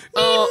on.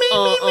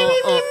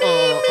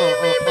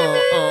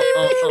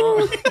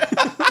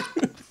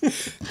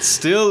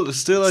 Still, I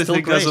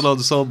think great. as an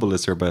ensemble,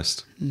 it's her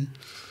best.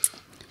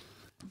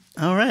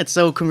 All right,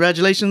 so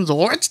congratulations,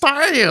 Orange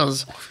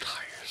Tires.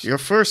 Your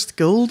first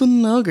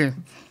golden nugget.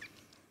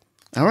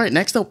 All right,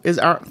 next up is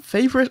our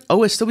favorite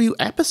OSW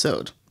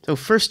episode. So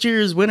first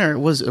year's winner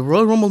was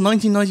Royal Rumble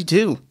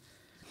 1992.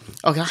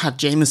 Oh, I had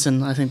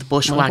Jameson, I think the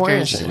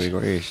Bushwhackers.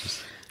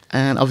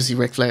 And obviously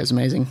Ric Flair's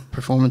amazing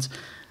performance.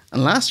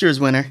 And last year's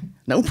winner,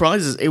 no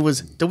prizes. It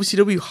was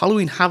WCW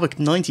Halloween Havoc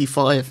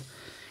 95,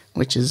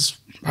 which is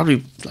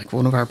probably like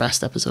one of our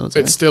best episodes.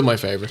 It's still my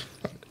favourite.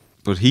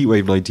 But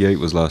Heatwave 98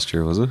 was last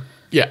year, was it?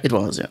 Yeah. It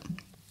was, yeah.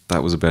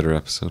 That was a better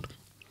episode.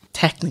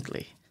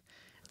 Technically.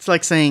 It's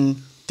like saying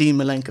Dean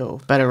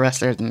Malenko, better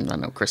wrestler than, I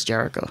don't know, Chris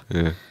Jericho.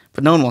 Yeah.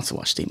 But no one wants to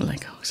watch Dean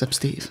Malenko, except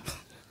Steve.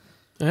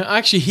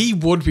 Actually, he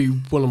would be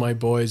one of my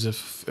boys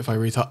if I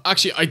rethought.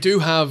 Actually, I do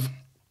have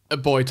a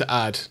boy to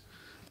add.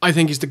 I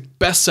think he's the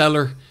best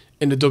seller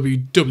in the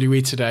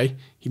WWE today.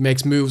 He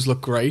makes moves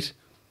look great.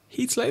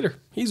 Heath Slater.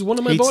 He's one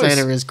of my Heath boys.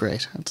 Slater is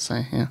great, I have to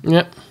say, yeah.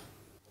 Yeah.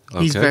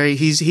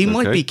 He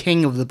might Okay. be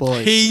king of the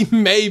boys. He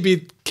may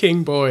be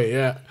King Boy,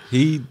 yeah.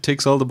 He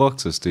ticks all the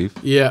boxes, Steve.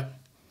 Yeah.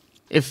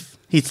 If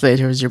Heath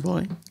Slater is your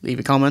boy, leave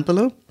a comment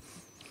below.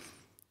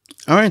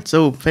 Alright,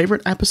 so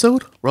favourite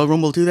episode? Royal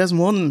Rumble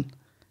 2001.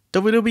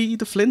 WWE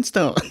The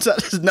Flintstones.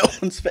 That is no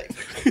one's favourite.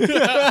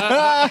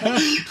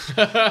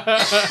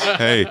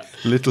 Hey,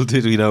 little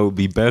did we know it would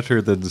be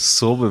better than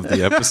some of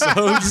the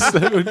episodes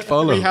that would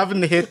follow. We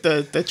haven't hit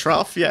the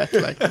trough yet.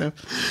 Like, you know.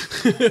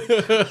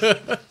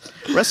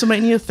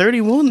 WrestleMania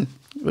 31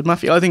 with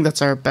Matthew. I think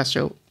that's our best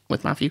show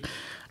with Matthew.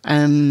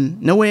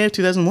 No Way Out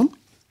 2001.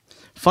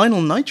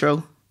 Final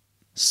Nitro.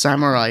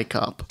 Samurai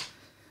Cop.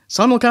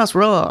 Simulcast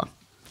Raw.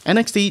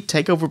 NXT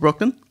TakeOver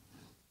Brooklyn.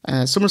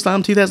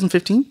 SummerSlam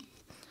 2015.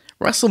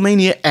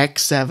 WrestleMania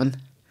X7.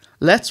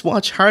 Let's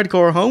watch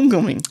Hardcore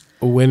Homecoming.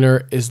 A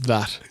winner is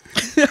that.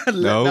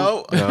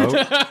 No.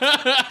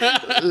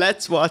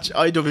 Let's watch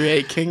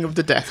IWA King of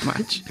the Death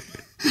match.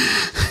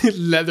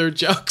 Leather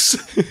jocks.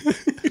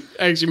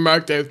 I actually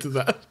marked out to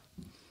that.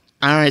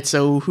 All right,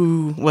 so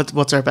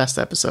what's our best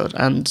episode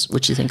and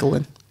which you think will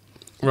win?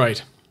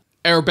 Right.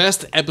 Our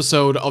best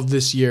episode of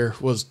this year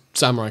was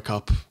Samurai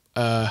Cop.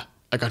 I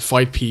got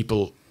 5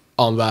 people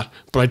on that,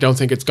 but I don't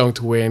think it's going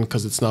to win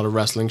because it's not a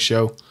wrestling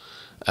show.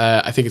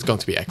 I think it's going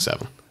to be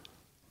X7.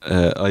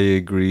 I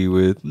agree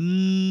with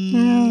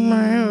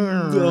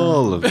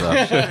all of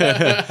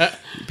that.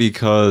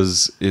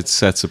 Because it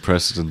sets a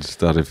precedent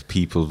that if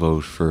people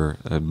vote for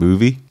a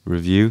movie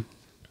review,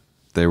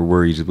 they're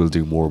worried we'll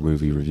do more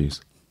movie reviews.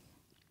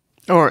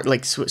 Or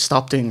like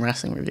stop doing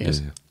wrestling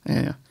reviews.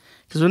 Yeah.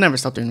 Because we'll never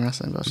stop doing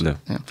wrestling. But, No.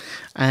 Yeah.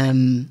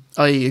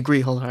 I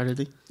agree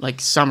wholeheartedly. Like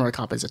Samurai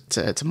Cop it's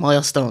a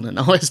milestone in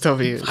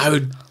OSW. How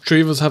would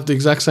 3 of us have the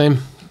exact same?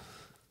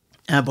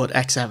 But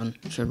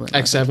X7 should win.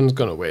 X7 is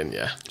going to win,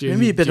 yeah.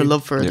 Maybe a bit of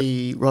love for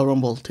the Royal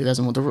Rumble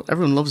 2001.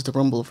 Everyone loves the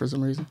Rumble for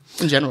some reason.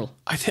 In general.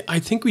 I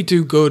think we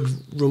do good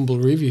Rumble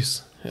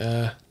reviews.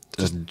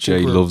 And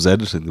Jay loves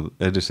editing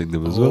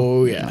them as well.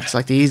 Oh, yeah. It's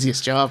like the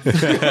easiest job.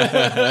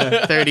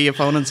 30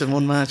 opponents in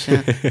one match.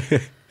 Yeah.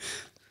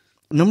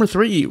 Number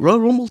 3,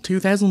 Royal Rumble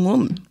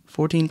 2001,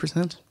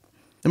 14%.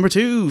 Number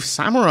 2,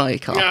 Samurai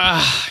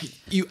Cop.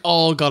 You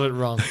all got it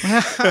wrong.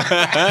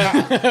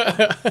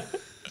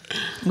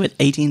 With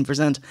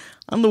 18%.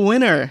 And the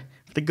winner,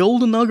 the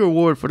Golden Nugget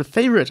Award for the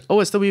favourite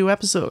OSW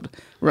episode,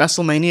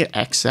 WrestleMania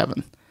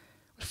X7,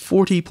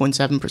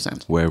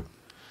 40.7%. Wow.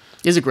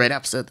 It's a great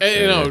episode.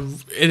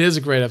 It is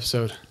a great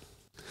episode.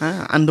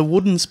 And the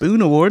Wooden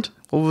Spoon Award,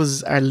 what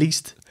was our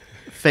least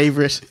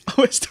favourite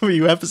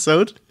OSW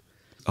episode?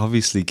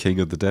 Obviously King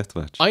of the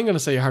Deathmatch. I'm going to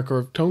say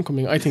Hardcore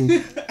Homecoming. I think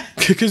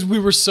because we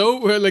were so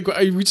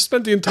we just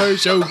spent the entire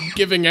show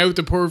giving out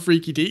the poor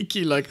Freaky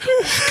Deaky. Like,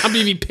 can't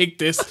believe he picked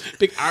this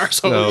big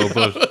arsehole. No,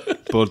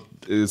 but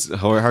it's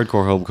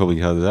Hardcore Homecoming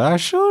had I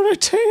should have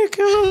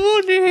taken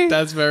money.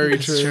 That's very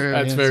true.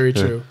 That's very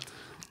true.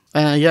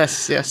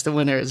 Yes, the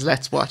winner is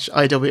Let's Watch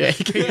IWA.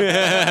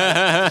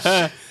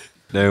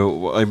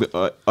 Now,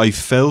 I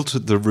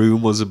felt The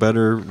Room was a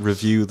better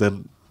review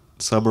than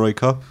Samurai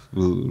Cop.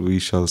 We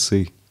shall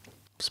see.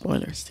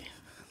 Spoilers, Steve.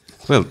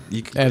 Well,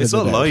 it's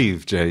not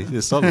live, Jay.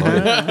 It's not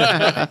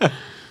live.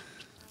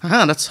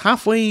 That's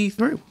halfway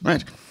through.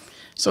 Right.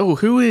 So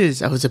who is...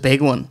 That was a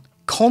big one.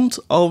 Cunt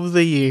of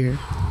the Year.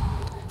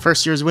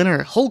 First year's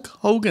winner, Hulk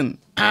Hogan.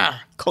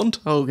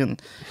 Cunt Hogan.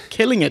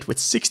 Killing it with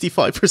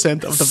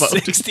 65% of the vote.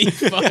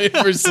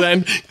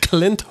 65%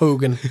 Clint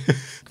Hogan.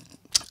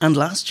 And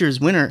last year's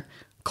winner,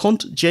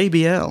 Cunt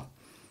JBL.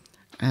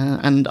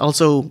 And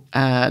also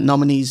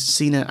nominees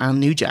Cena and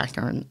New Jack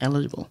are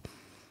eligible.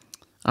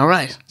 All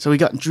right. So we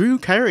got Drew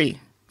Carey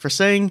for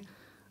saying,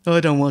 I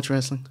don't watch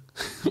wrestling.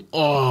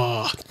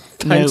 Oh,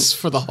 thanks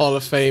for the Hall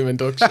of Fame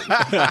induction.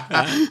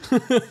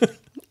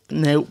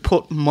 Now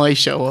put my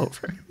show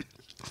over.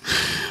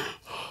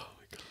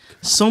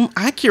 Some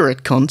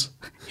accurate cunt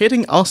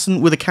hitting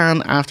Austin with a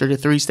can after the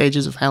 3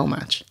 stages of hell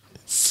match.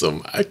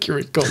 Some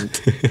accurate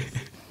cunt.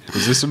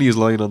 Was this when he was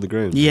lying on the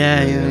ground?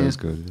 Yeah. That was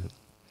good. Yeah.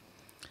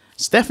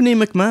 Stephanie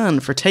McMahon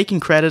for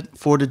taking credit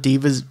for the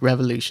Divas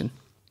Revolution.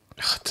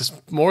 There's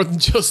more than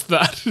just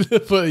that.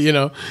 But,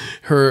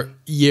 her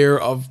year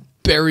of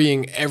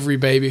burying every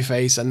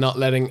babyface and not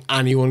letting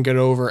anyone get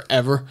over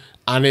ever.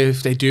 And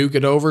if they do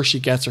get over, she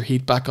gets her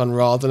heat back on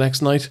Raw the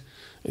next night.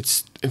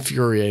 It's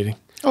infuriating.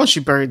 Oh,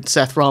 she buried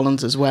Seth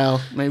Rollins as well.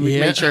 Maybe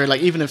Yeah. made sure,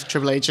 like, even if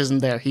Triple H isn't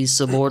there, he's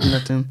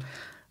subordinate to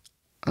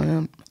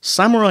him.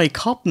 Samurai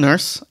cop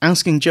nurse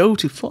asking Joe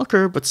to fuck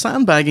her, but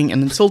sandbagging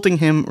and insulting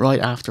him right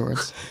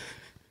afterwards,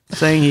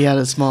 saying he had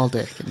a small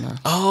dick and that.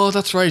 Oh,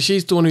 that's right.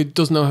 She's the one who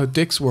doesn't know how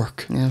dicks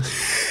work. Yeah.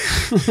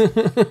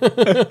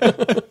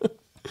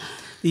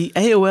 The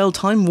AOL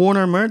Time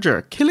Warner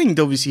merger, killing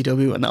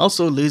WCW and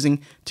also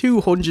losing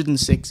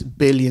 $206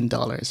 billion.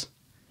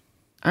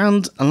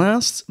 And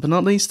last but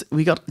not least,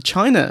 we got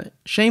China,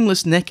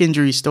 shameless neck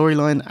injury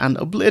storyline and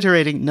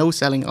obliterating no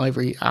selling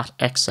Ivory at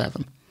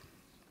X7.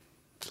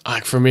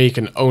 Like, for me, it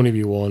can only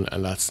be one,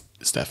 and that's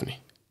Stephanie.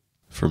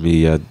 For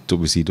me, AOL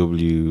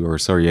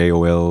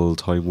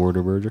Time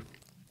Warner merger.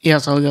 Yeah,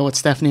 so I'll go with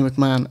Stephanie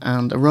McMahon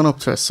and a run up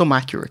to some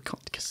accurate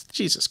cunt. Because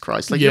Jesus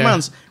Christ, like your Yeah.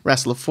 man's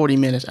wrestled a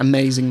 40-minute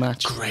amazing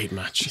match. Great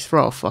match. You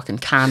throw a fucking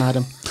can at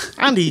him,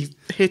 and he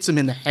hits him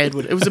in the head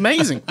with it. It was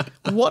amazing.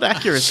 What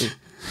accuracy!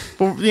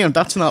 But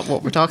that's not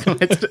what we're talking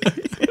about today.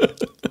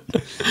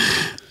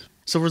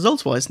 So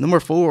results-wise, number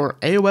 4,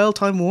 AOL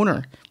Time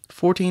Warner,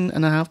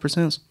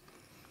 14.5%.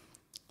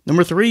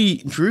 Number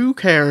 3, Drew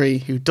Carey,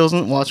 who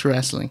doesn't watch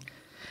wrestling,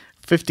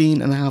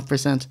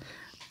 15.5%.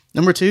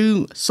 Number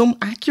 2, Some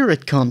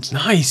Accurate Cunt,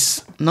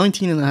 Nice.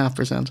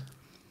 19.5%.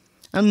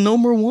 And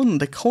number 1,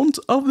 the cunt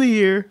of the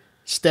year,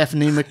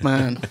 Stephanie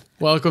McMahon.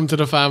 Welcome to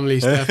the family,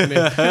 Stephanie.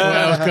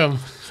 Welcome.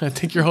 I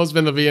think your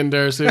husband will be in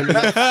there soon. Do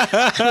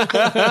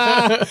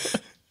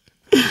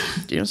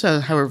you notice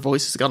how her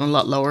voice has gotten a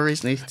lot lower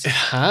recently? It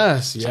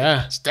has,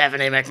 yeah.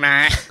 Stephanie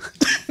McMahon.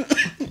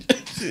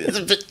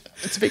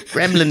 it's a bit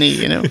gremlin-y,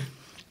 you know.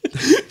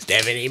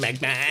 Stephanie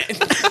McMahon.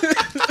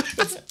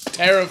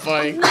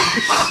 Terrifying.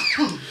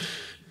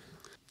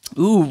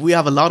 Ooh, we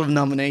have a lot of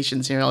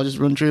nominations here. I'll just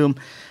run through them.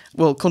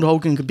 Well, Cunt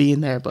Hogan could be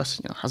in there, but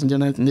hasn't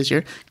done anything this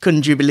year.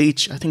 Couldn't Jubilee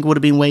Leach. I think would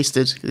have been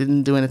wasted. He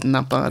didn't do anything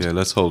that bad. Yeah,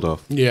 let's hold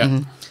off.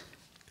 Yeah.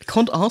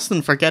 Cunt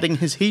Austin for getting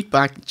his heat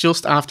back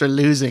just after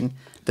losing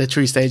the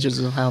 3 stages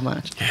of Hell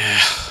match. Yeah.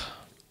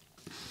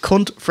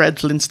 Cunt Fred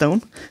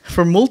Flintstone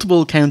for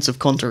multiple counts of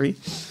cuntery.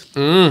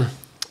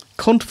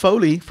 Cunt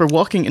Foley for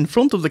walking in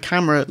front of the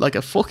camera like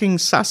a fucking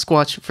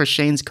Sasquatch for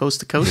Shane's Coast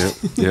to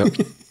Coast. Yeah.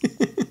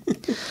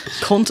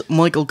 Cunt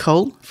Michael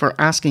Cole for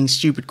asking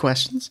stupid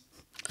questions.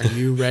 Are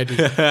you ready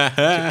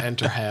to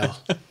enter hell?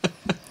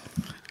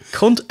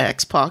 Cunt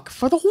X-Pac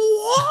for the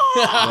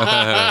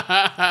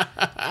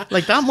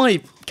like that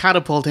might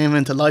catapult him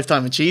into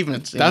lifetime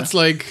achievements. That's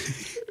like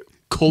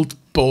cult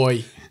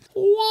boy.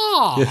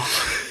 Wow.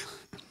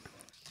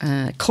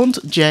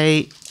 Cunt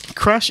J,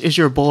 Crash is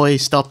your boy,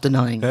 stop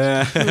denying.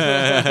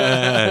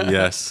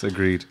 Yes,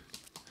 agreed.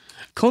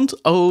 Cunt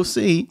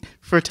OC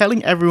for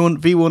telling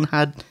everyone V1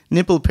 had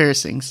nipple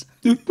piercings.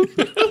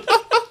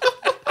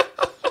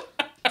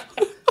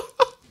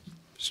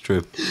 It's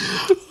true.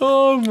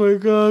 Oh my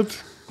god.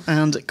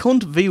 And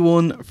Cunt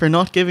V1 for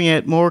not giving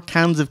out more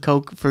cans of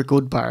Coke for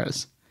good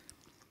bars.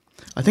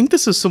 I think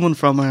this is someone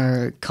from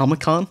our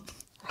Comic-Con.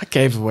 I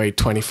gave away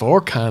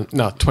 24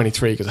 not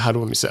 23 because I had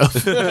one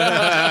myself.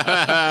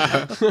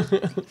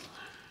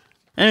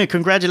 Anyway,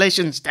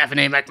 congratulations,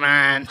 Stephanie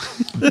McMahon.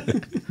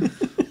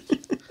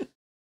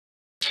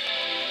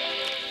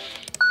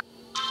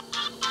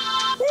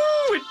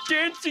 Ooh, a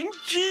dancing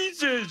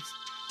Jesus!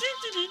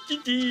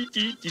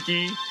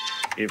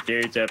 If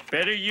there's a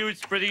better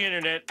use for the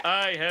internet,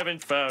 I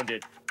haven't found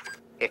it.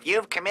 If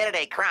you've committed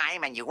a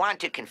crime and you want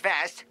to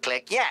confess,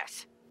 click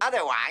yes.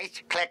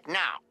 Otherwise, click no.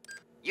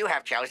 You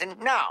have chosen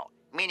no,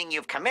 meaning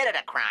you've committed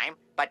a crime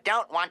but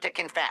don't want to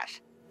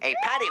confess. A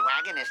paddy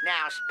wagon is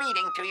now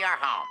speeding to your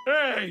home.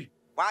 Hey!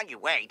 While you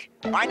wait,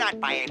 why not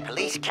buy a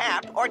police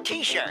cap or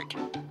t-shirt?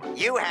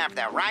 You have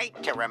the right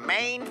to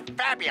remain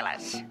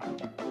fabulous.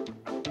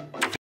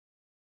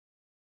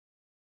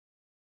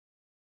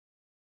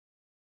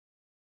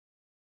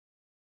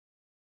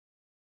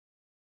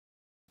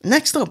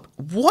 Next up,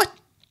 what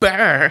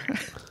bear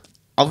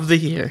of the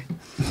year?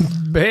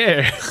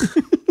 Bear.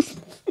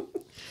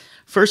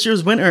 First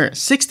year's winner,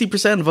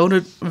 60%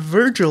 voted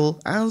Virgil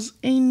as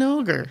a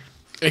Nogger.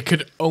 It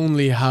could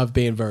only have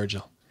been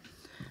Virgil.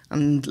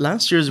 And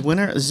last year's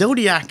winner,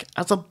 Zodiac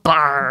as a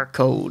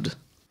barcode.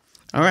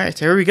 All right,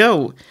 here we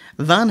go.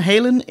 Van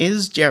Halen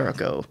is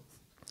Jericho.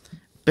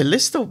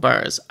 Ballisto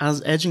Bars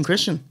as Edge and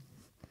Christian.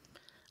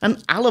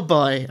 An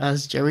Alibi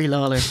as Jerry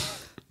Lawler.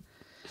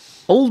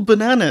 Old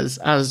Bananas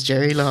as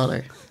Jerry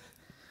Lawler.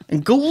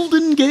 And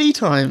Golden Gay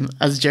Time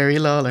as Jerry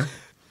Lawler.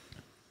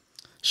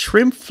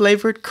 Shrimp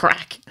Flavoured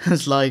Crack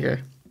as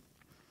Liger.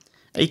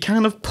 A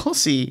Can of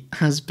Pussy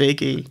as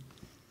Big E.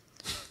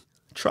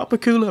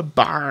 Tropicula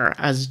Bar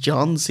as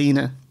John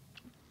Cena.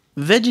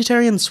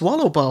 Vegetarian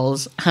Swallow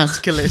Balls as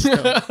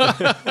Callisto.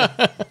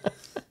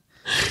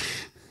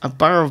 A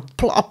Bar of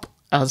Plop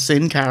as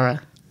Sin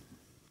Cara.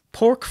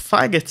 Pork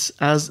Faggots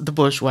as the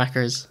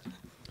Bushwhackers.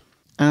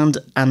 And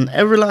an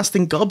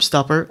Everlasting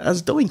Gobstopper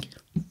as Doink.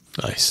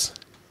 Nice.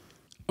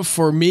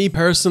 For me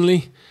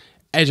personally,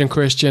 Edge and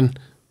Christian,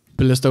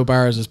 Ballisto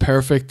Bars is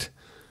perfect.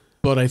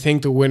 but I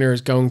think the winner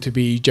is going to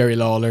be Jerry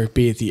Lawler,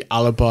 be it the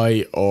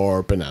Alibi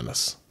or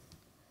Bananas.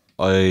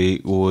 I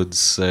would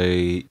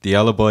say the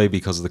Alibi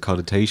because of the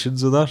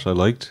connotations of that I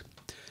liked.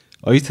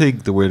 I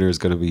think the winner is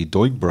going to be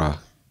Doingbra.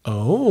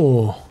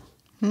 Oh.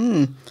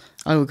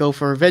 I would go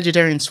for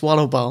vegetarian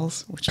swallow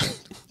balls, which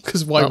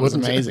Because why was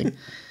wouldn't it? amazing.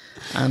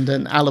 And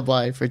an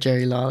alibi for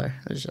Jerry Lawler,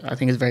 which I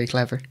think is very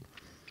clever.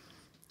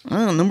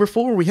 Number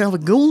 4, we have a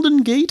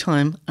golden gay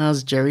time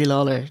as Jerry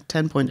Lawler,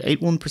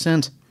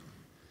 10.81%.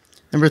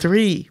 Number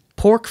 3,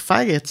 pork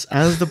faggots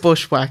as the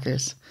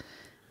Bushwhackers,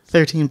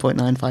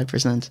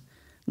 13.95%.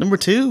 Number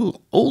 2,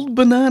 old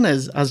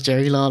bananas as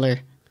Jerry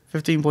Lawler,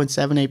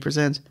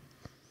 15.78%.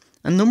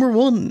 And number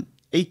 1,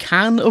 a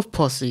can of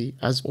pussy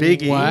as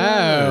Big E,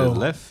 Wow.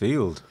 Left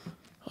field.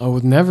 I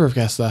would never have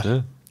guessed that.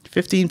 Yeah.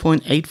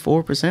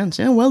 15.84%.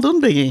 Yeah, well done,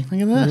 Big E.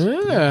 Look at that.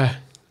 Yeah.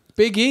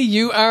 Big E,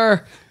 you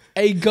are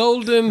a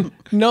golden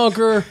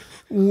Nogger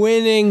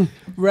winning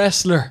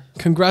wrestler.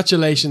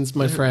 Congratulations,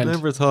 my friend.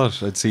 Never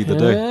thought I'd see the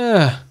day.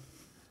 Yeah.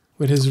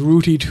 With his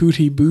rooty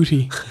tooty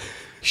booty.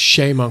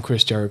 Shame on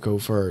Chris Jericho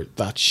for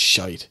that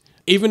shite.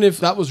 Even if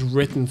that was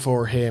written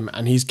for him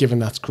and he's given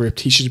that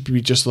script, he should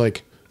be just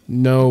like,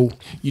 no,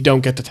 you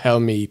don't get to tell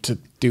me to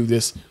do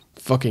this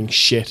fucking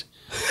shit.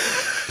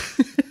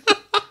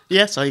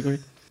 Yes, I agree.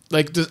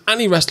 Like, does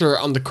any wrestler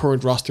on the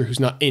current roster who's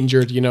not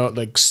injured, you know,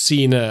 like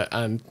Cena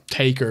and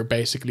Taker,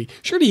 basically,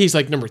 surely he's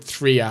like number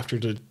 3 after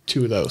the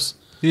 2 of those.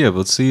 Yeah,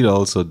 but Cena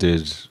also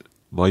did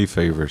my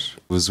favourite.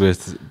 Was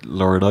with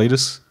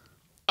Laurinaitis.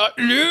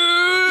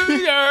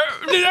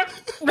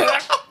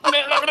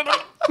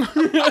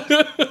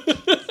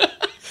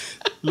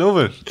 Love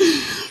it.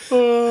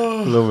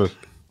 Love it.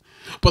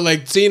 But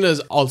like, Cena's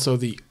also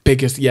the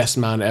biggest yes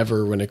man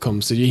ever when it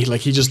comes to, he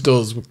just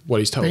does what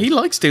he's told. He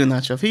likes doing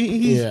that stuff.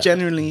 He's Yeah.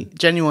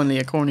 genuinely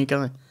a corny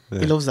guy.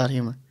 He loves that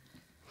humour.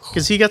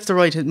 Because he gets to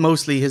write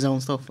mostly his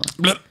own stuff.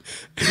 Like.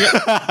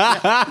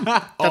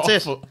 That's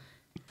it. Awful.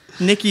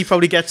 Nikki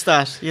probably gets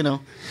that, you know,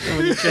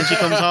 when she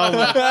comes home.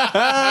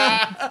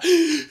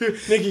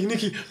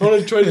 Nikki, I want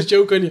to try this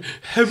joke on you.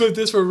 How about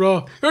this for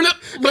Raw?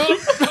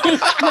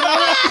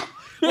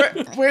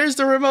 Where's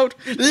the remote?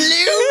 There you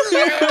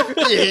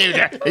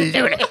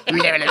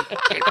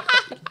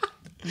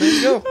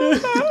go.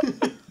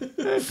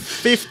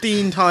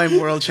 15-time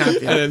world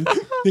champion. And then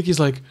Nikki's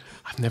like,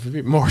 I've never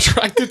been more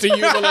attracted to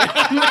you than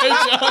I am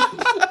now, John.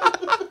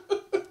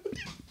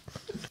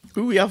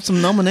 Ooh, we have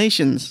some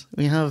nominations.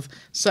 We have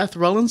Seth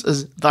Rollins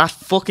as That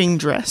Fucking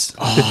Dress.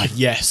 Oh,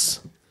 yes.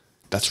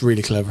 That's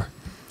really clever.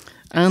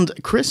 And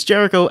Chris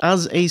Jericho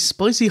as a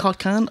spicy hot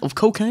can of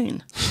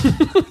cocaine.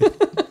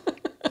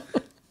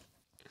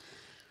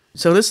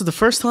 So this is the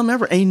first time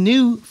ever a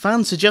new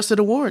fan-suggested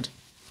award.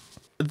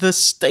 The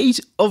State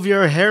of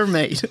Your Hair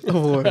Mate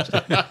Award.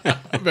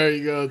 Very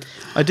good.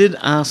 I did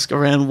ask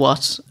around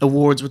what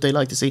awards would they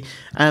like to see.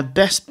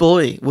 Best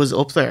Boy was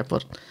up there,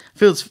 but I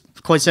feel it's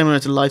quite similar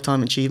to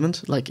Lifetime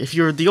Achievement. Like, if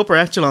you're the upper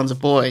echelons of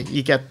boy,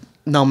 you get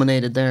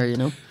nominated there, you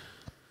know?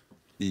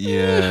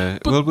 Yeah.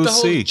 But Well, we'll the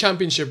whole see.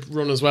 championship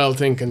run as well, I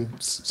think, can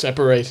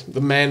separate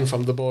the men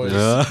from the boys.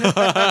 Well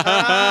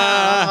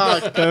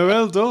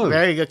done.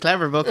 Very good,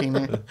 clever booking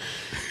there.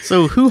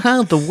 So, who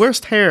had the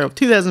worst hair of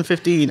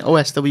 2015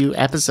 OSW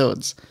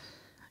episodes?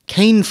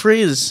 Kane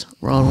Frizz,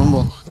 Royal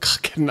Rumble.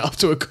 God, getting off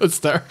to a good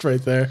start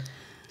right there.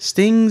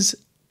 Sting's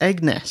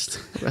Egg Nest,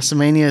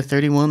 WrestleMania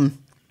 31.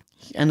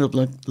 He ended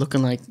up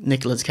looking like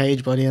Nicolas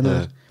Cage by the end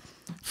of it.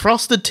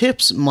 Frosted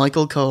Tips,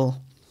 Michael Cole.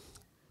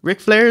 Ric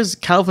Flair's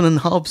Calvin and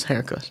Hobbes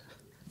haircut.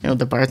 You know,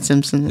 the Bart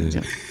Simpson. You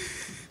know.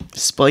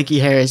 Spiky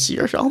hairs.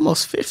 You're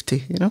almost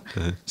 50, you know.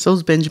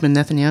 So's Benjamin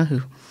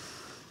Netanyahu.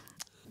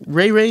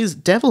 Ray's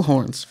Devil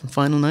Horns from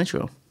Final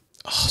Nitro.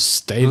 Oh,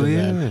 stay to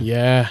them.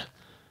 Yeah.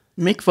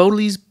 Mick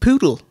Foley's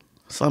Poodle,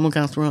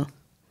 simulcast Raw.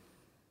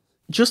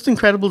 Just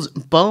Incredible's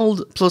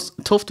bald plus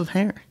tuft of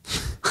hair.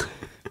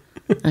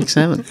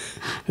 X7.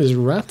 His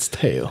rat's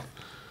tail.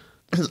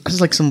 It's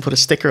like someone put a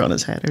sticker on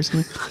his head or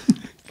something.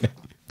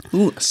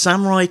 Ooh,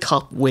 Samurai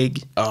Cop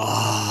wig.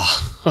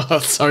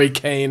 Oh, sorry,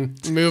 Kane.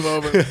 Move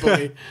over,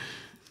 buddy.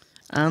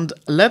 And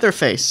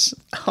Leatherface,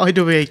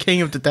 IWA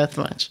King of the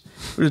Deathmatch,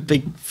 with his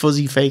big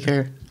fuzzy fake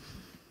hair.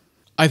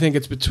 I think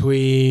it's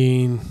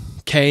between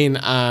Kane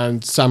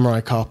and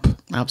Samurai Cop.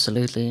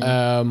 Absolutely.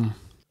 Yeah.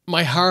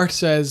 My heart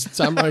says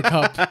Samurai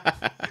Cop.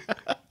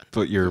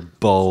 But your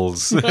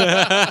balls.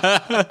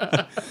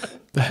 The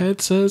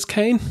head says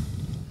Kane.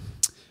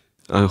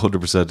 I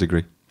 100%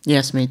 agree.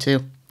 Yes, me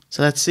too.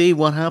 So let's see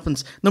what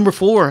happens. Number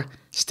 4,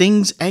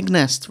 Sting's Egg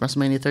Nest,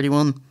 WrestleMania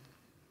 31.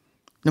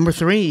 Number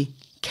 3,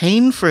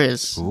 Kane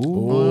Frizz,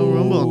 Royal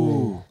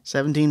Rumble,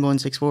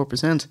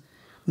 17.64%.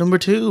 Number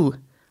 2,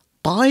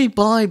 Bye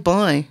Bye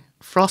Bye,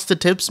 Frosted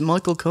Tips,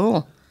 Michael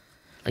Cole.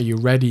 Are you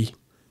ready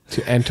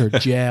to enter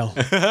jail?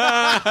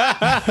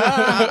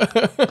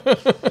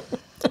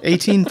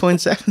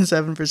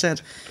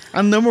 18.77%.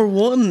 And number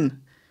 1,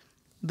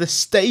 the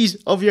State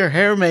of Your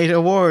Hair Mate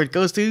Award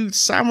goes to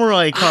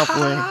Samurai Cop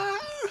wig.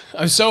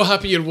 I'm so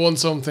happy you'd won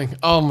something.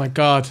 Oh my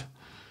god.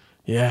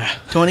 Yeah.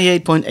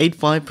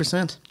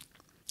 28.85%.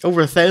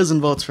 Over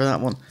 1,000 votes for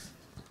that one.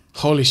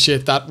 Holy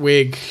shit, that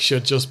wig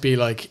should just be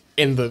like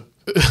in the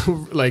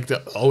like the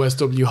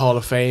OSW Hall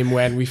of Fame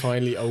when we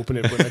finally open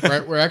it.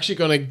 We're actually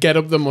gonna get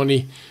up the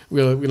money.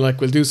 We'll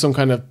do some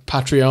kind of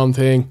Patreon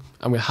thing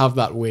and we'll have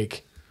that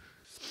wig.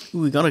 Ooh,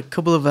 we got a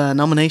couple of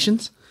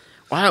nominations.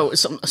 Wow,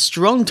 a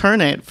strong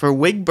turnout for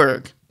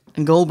Wigberg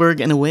and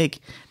Goldberg in a wig.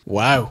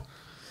 Wow.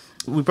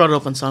 We brought it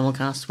up on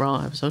Simulcast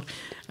Raw episode.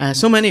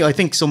 So many, I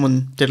think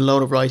someone did a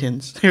load of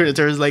write-ins.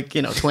 There's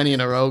 20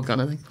 in a row kind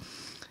of thing.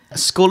 A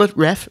Skullet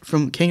ref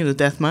from King of the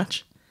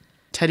Deathmatch.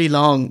 Teddy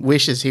Long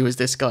wishes he was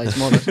this guy's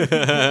mother.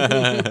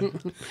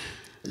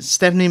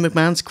 Stephanie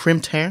McMahon's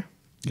crimped hair.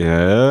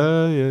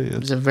 Yeah. It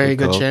was a very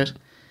good call. shout.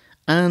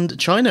 And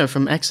China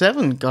from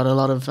X7 got a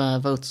lot of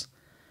votes.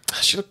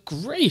 She looked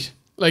great.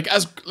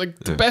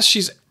 The best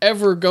she's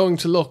ever going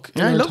to look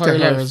in Yeah, I her loved entire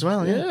her hair life. as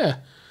well, yeah. Yeah.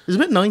 It was a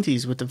bit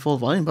 90s with the full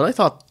volume, but I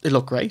thought it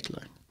looked great.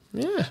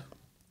 Yeah.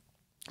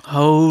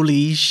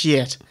 Holy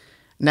shit.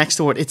 Next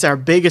award. It's our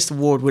biggest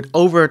award with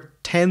over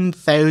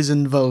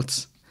 10,000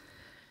 votes.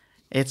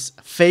 It's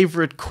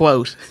favourite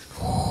quote.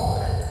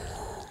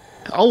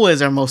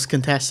 Always our most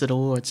contested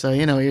award. So,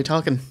 you're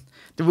talking...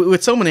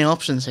 With so many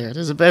options here,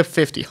 there's about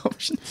 50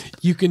 options.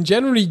 You can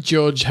generally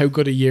judge how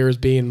good a year has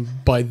been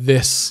by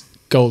this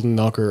Golden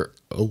Nogger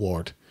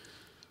award.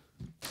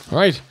 All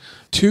right.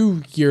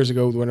 2 years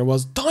ago, the winner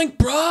was Doink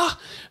Brah,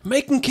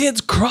 making kids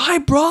cry,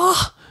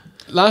 brah.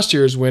 Last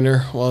year's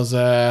winner was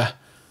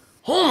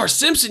Homer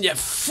Simpson, you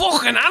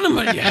fucking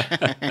animal, you.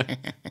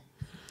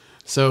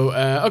 So,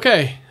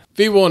 okay.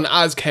 V1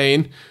 as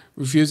Kane,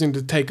 refusing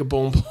to take a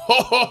bump.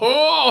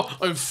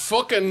 I'm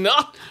fucking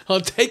not.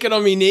 I'll take it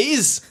on me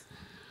knees.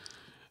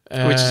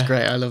 Which is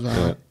great. I love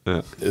that.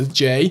 Yeah.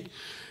 Jay.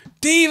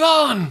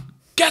 Devon,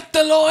 get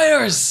the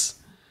lawyers.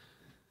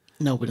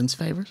 Nobody's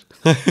favourite.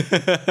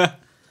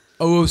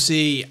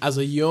 OOC as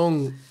a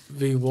young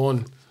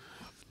V1.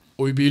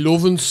 I be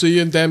loving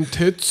seeing them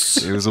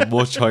tits. It was a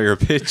much higher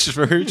pitch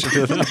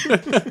version of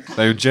that.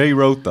 Now, Jay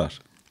wrote that.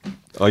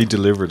 I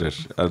delivered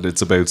it, and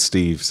it's about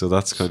Steve, so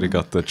that's kind of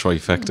got the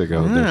trifecta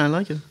going Yeah, there. I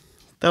like it.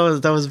 That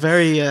was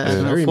very,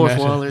 Very fourth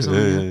meta. wall or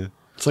something. Yeah.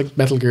 It's like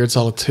Metal Gear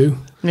Solid 2.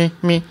 Me.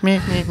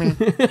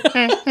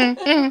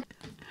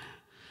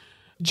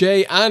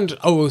 Jay and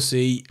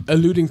OOC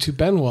alluding to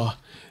Benoit,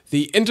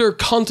 the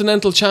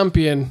Intercontinental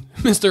Champion,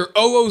 Mr.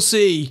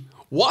 OOC.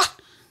 What?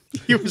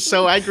 You were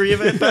so angry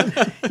about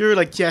that. You were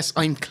like, yes,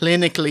 I'm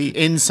clinically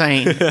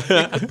insane.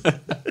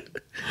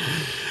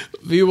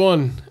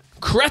 V1,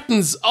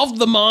 cretins of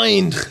the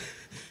mind.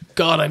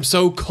 God, I'm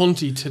so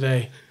cunty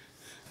today.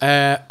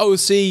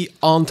 OC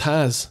on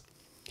Taz.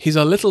 He's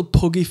a little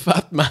puggy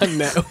fat man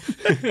now.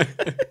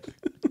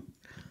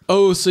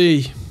 OC,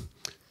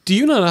 do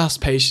you not ask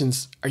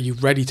patients, are you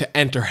ready to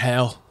enter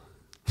hell?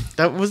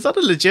 Was that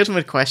a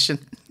legitimate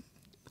question?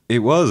 It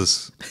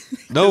was.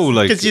 No,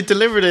 like... Because you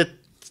delivered it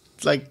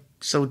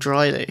so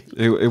dryly.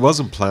 It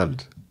wasn't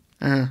planned.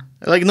 None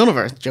of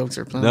our jokes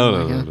are planned.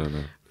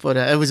 No. But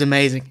it was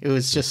amazing. It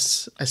was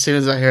just, as soon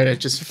as I heard it,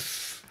 just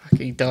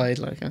fucking died.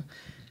 It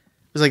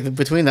was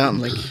between that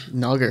and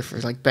Nogger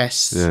for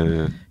best.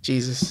 Yeah.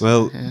 Jesus.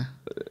 Well, yeah.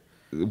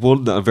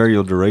 a very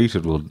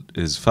underrated one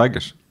is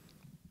Faggot.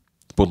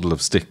 Bundle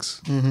of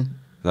Sticks. Mm-hmm.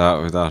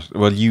 That.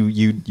 Well,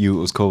 you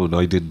was coming,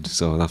 I didn't,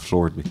 so that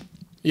floored me.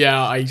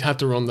 Yeah, I had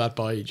to run that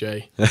by you,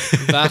 Jay.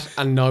 That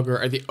and Nogger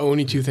are the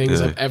only two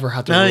things I've ever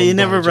had to run No, by you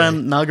never Jay.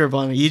 ran Nogger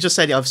by me. You just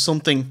said you have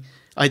something.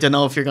 I don't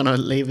know if you're going to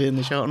leave it in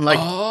the show. I'm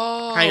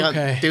hang on,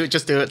 do it,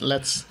 and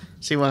let's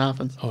see what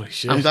happens. Holy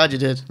shit. I'm glad you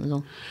did.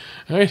 All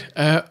right,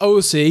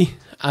 OC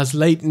as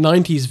late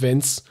 90s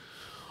Vince.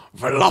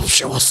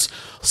 Voluptuous,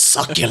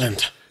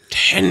 succulent,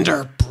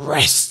 tender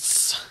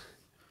breasts.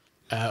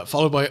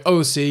 Followed by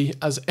OC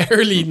as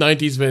early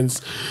 90s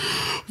Vince.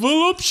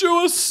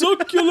 Voluptuous,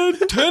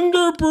 succulent,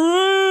 tender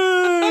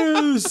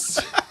breasts.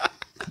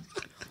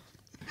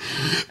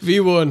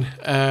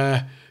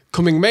 V1,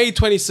 coming May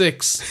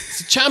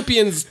 26th.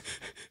 Champions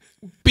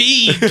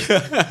B.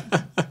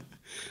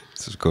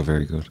 This would go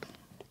very good.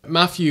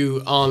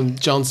 Matthew on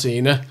John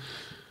Cena.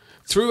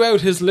 Threw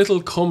out his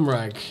little cum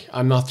rag.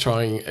 I'm not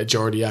trying a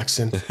Geordie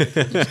accent.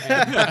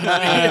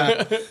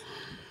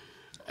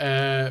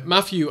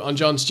 Matthew on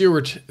John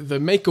Stewart. The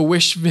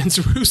Make-A-Wish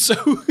Vince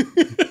Russo.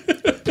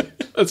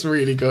 That's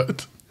really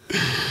good.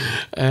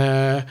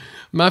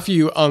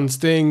 Matthew on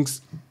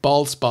Sting's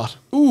bald spot.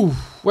 Ooh,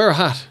 wear a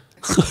hat.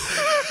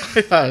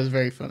 That was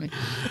very funny.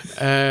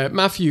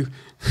 Matthew,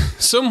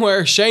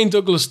 somewhere Shane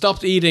Douglas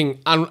stopped eating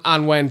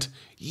and went,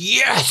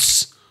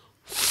 yes!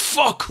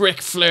 Fuck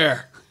Ric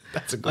Flair.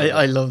 That's a good one.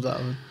 I love that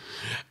one.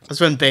 That's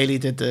when Bailey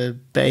did the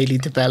Bailey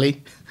to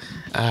Belly,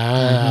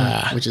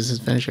 which is his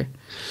finisher.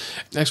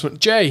 Next one,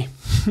 Jay.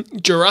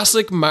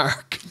 Jurassic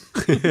Mark.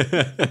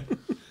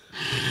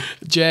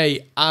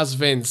 Jay as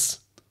Vince.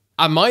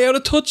 Am I out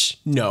of touch?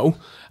 No.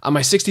 Am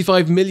I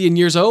 65 million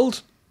years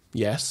old?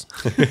 Yes.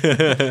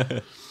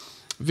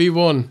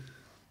 V1.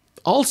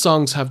 All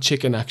songs have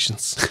chicken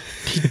actions.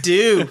 You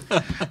do.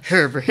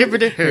 Herber.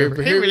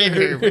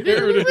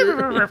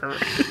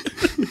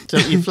 So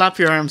you flap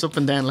your arms up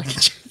and down like a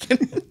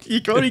chicken.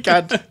 You only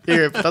can't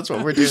hear it, but that's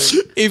what we're doing.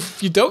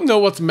 If you don't know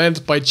what's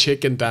meant by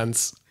chicken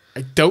dance,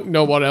 I don't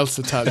know what else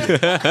to tell you.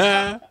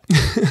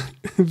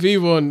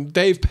 V1,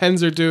 Dave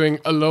Penzer doing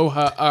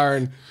Aloha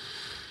Arn.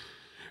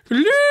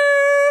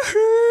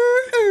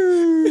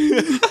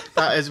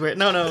 That is weird.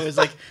 No, it was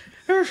like.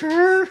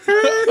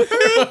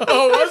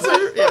 Oh, was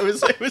it?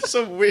 It was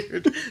some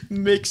weird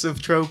mix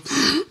of tropes.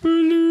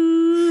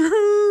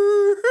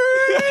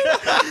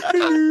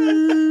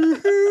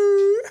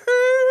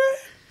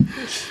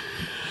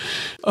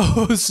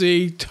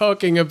 OC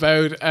talking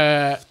about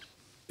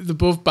the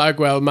Buff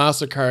Bagwell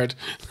MasterCard.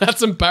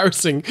 That's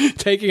embarrassing.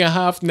 Taking a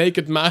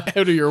half-naked man out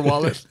of your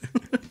wallet.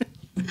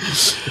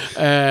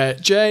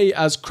 Jay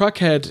as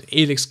Crackhead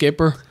Elix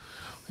Skipper.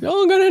 I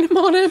don't got any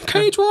more damn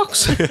cage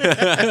walks.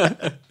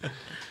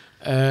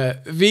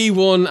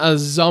 V1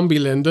 as Zombie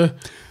Linda.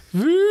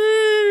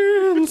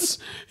 Vince,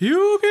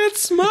 you get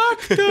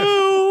smacked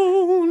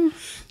down.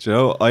 Do you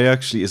know, I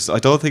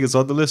don't think it's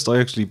on the list. I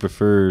actually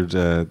preferred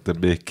the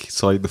Mick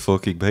sign the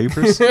fucking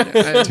papers.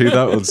 Do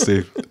that one,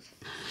 Steve.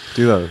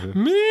 Do that.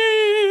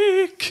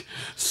 Mick,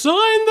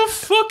 sign the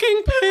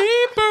fucking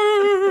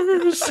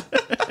papers.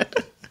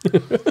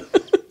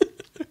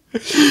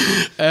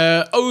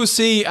 OC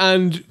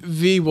and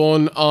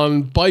V1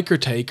 on Biker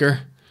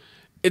Taker.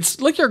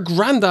 It's like your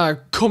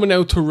granddad coming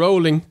out to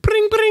rolling.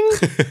 Bring, bring.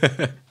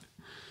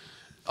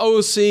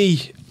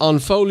 OC on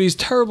Foley's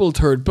terrible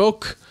third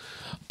book.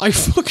 I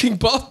fucking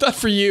bought that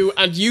for you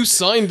and you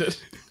signed it.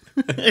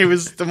 It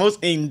was the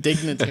most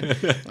indignant thing.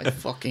 I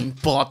fucking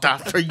bought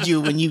that for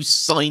you and you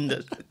signed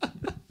it.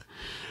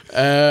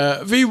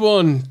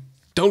 V1,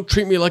 don't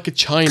treat me like a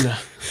China.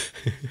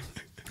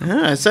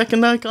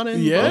 Second that got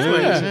in. Yeah. Both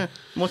ways, yeah.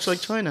 Much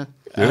like China.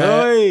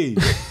 Hey!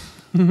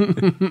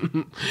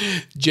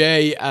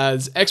 Jay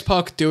as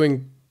X-Pac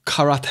doing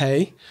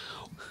karate.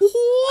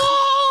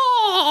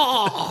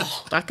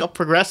 That got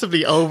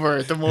progressively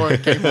over the more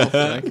it came up.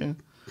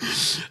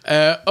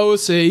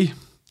 OC.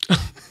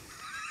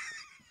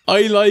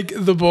 I like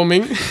the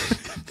bumming.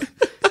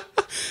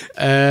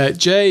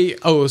 Jay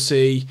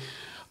OC.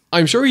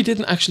 I'm sure he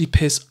didn't actually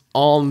piss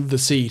on the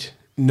seat.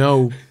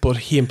 No, but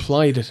he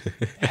implied it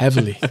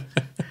heavily.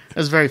 It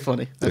was very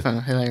funny. I found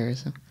it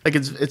hilarious. Like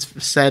it's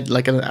said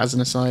like as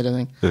an aside, I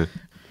think.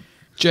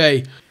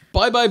 Jay,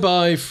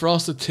 bye,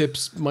 Frosted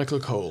Tips, Michael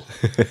Cole.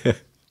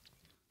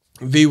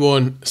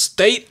 V1,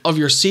 state of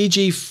your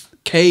CG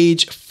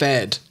cage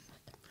fed.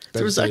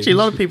 There was actually a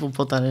lot of people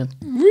put that in.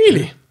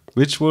 Really?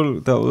 Which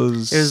one? That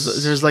was...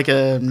 There's like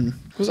a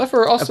Was that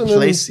for Austin?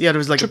 place. Yeah, there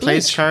was like Triple a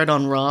place H? card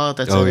on Raw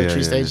that said Oh, the yeah,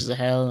 three yeah, stages of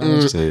hell, and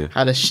it just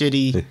had a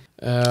shitty,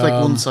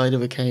 like one side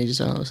of a cage.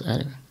 So it was,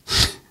 anyway.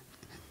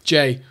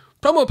 Jay,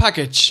 promo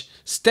package.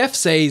 Steph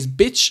says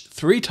bitch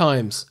 3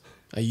 times.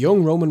 A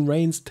young Roman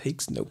Reigns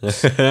takes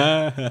notes.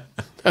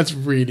 That's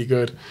really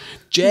good.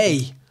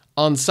 Jay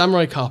on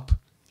Samurai Cop.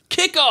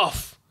 Kick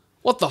off.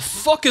 What the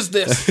fuck is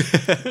this?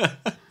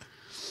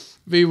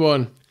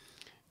 V1.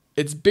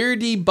 It's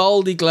beardy,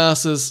 baldy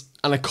glasses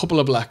and a couple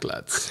of black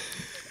lads.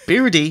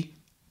 Beardy,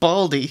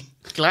 baldy,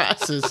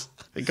 glasses,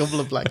 a couple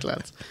of black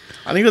lads.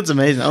 I think that's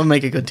amazing. I'll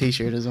make a good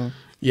T-shirt as well.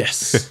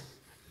 Yes.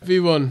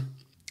 V1.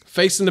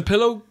 Facing the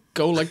pillow,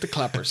 go like the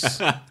clappers.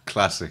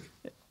 Classic.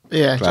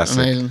 Yeah, Classic.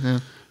 amazing. Yeah.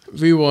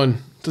 V1.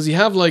 Does he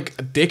have like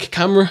a dick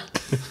camera?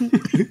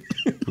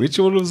 Which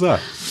one was that?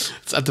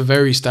 It's at the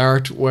very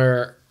start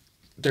where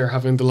they're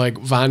having the like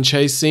van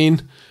chase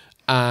scene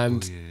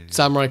and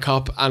Samurai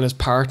Cop and his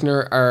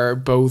partner are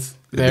both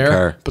there,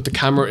 car. but the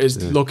camera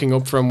is looking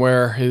up from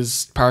where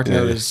his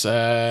partner is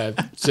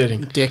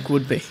sitting. Dick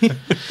would be.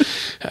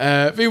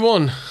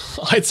 V1,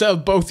 I'd sell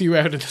both of you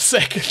out in a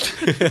second.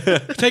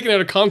 Taken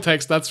out of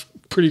context, that's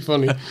pretty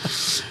funny.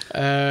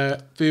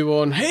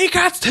 V1, he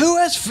gets to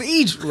his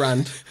feet,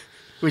 rant.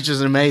 Which is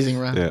an amazing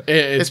rant. Yeah.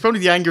 It's probably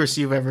the angriest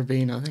you've ever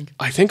been, I think.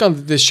 I think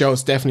on this show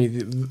it's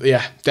definitely,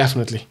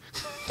 definitely.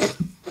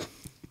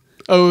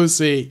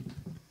 OC.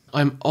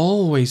 I'm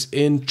always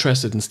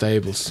interested in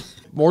stables.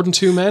 More than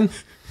 2 men?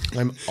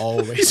 I'm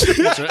always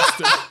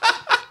interested.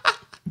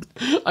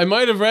 I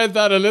might have read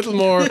that a little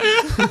more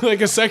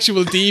like a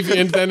sexual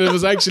deviant than it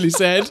was actually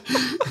said.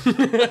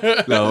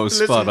 No, it was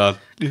spot on.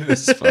 Yeah,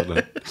 spot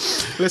on.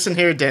 Listen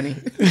here, Denny.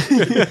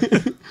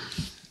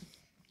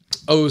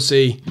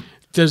 OC.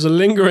 There's a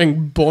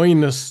lingering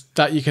boyness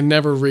that you can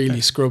never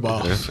really scrub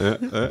off. They're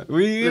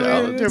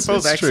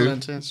both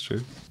excellent. True. It's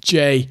true.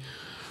 Jay.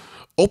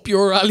 Up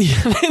your alley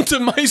and into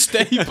my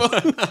stable.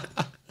 I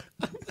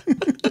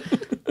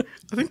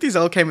think these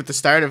all came at the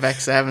start of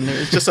X7. There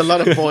was just a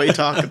lot of boy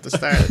talk at the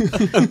start.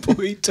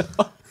 Boy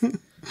talk.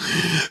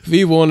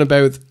 V1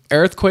 about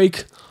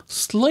earthquake,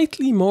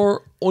 slightly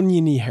more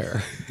oniony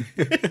hair.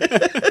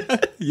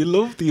 You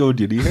love the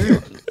oniony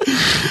hair.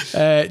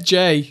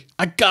 Jay,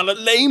 I got a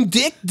lame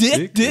dick.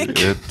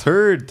 Yeah,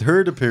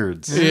 third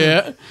appearance.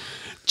 Yeah.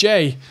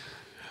 Jay,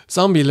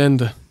 Zombie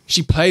Linda,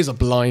 she plays a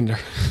blinder.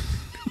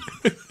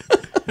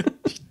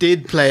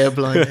 did play a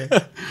blind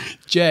date.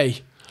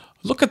 Jay,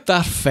 look at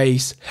that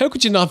face. How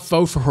could you not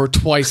vote for her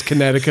twice,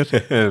 Connecticut?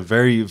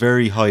 Very,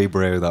 very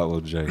highbrow, that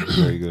one, Jay.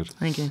 Very good.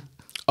 Thank you.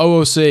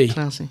 OOC.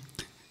 Classy.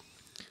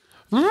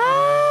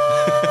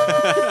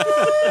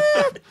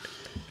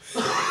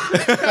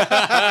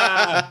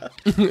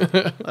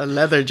 A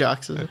leather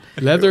jocks.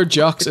 Leather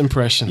Jock's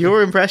impression.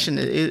 Your impression,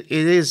 it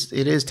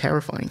is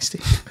terrifying,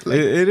 Steve.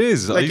 It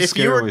is. I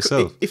scare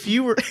myself. If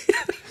you were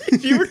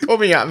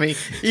coming at me,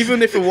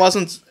 even if it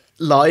wasn't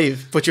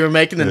live, but you were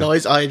making the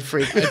noise, I'd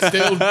freak. I'd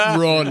still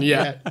run,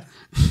 yeah.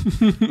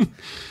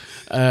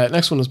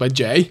 Next one was by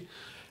Jay.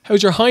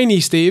 How's your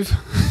hiney, Steve?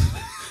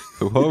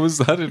 What was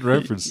that in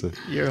reference to?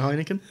 You're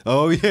Heineken.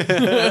 Oh,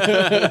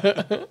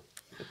 yeah.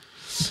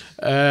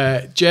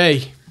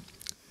 Jay,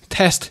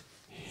 test.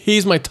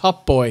 He's my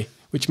top boy,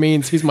 which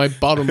means he's my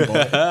bottom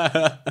boy.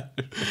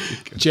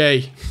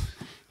 Jay,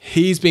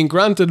 he's been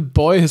granted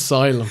boy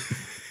asylum.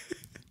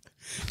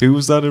 Who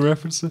was that in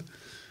reference to?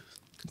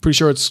 Pretty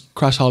sure it's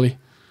Crash Holly.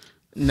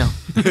 No.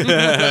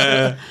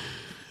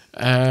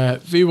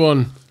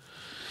 V1.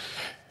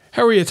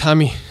 How are you,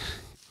 Tammy?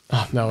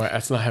 Oh, no,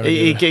 that's not how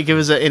we do it. Give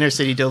us an inner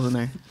city Dublin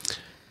there.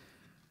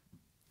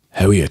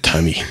 How are you,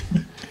 Tammy?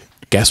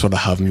 Guess what I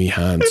have in me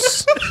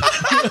hands?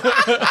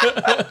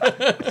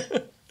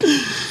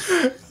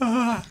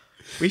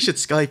 We should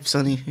Skype,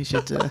 Sonny. We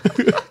should. That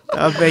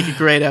would make a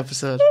great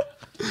episode.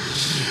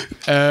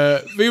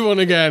 V1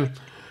 again.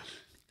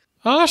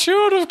 I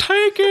should have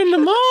taken the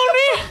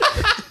money.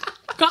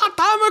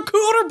 Goddamn it,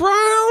 Cooter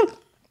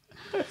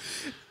Brown.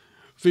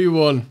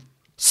 V1.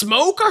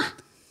 Smoker?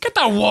 Get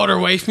that water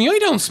away from me. I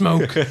don't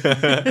smoke.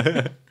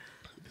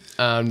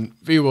 And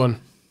V1.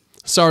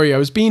 Sorry, I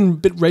was being a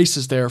bit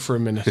racist there for a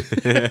minute.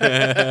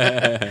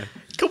 A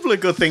couple of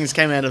good things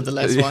came out of the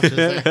Let's Watches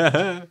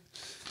there.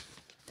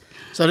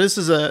 So this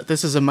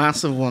is a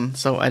massive one.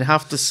 So I'd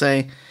have to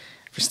say,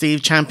 for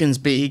Steve, Champions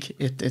Beag,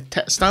 it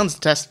stands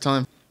the test of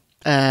time.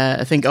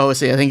 I think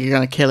OSC, I think you're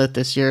going to kill it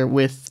this year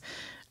with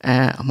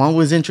I'm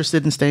always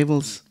interested in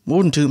stables.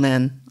 More than two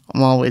men,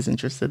 I'm always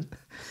interested.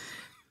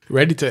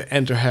 Ready to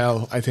Enter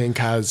Hell, I think,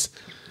 has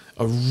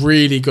a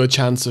really good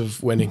chance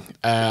of winning.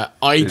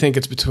 I think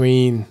it's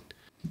between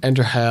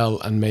Enter Hell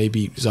and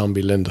maybe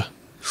Zombie Linda.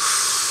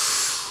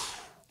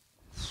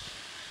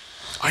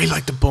 I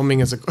like the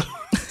bumming as a...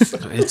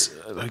 It's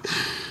like,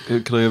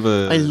 can I have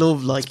a... I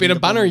love like... It's been a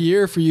banner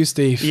year for you,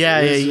 Steve.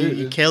 Yeah,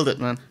 you killed it,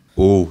 man.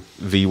 Oh,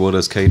 V1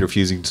 as Kane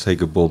refusing to take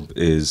a bump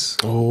is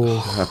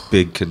a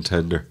big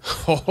contender.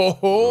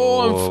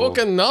 I'm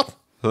fucking not.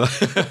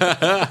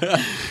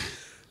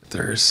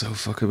 There's so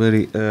fucking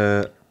many.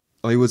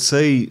 I would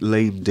say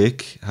Lame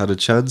Dick had a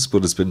chance,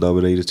 but it's been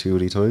nominated too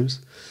many times.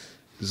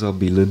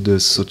 Zombie Linda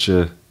is such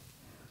a...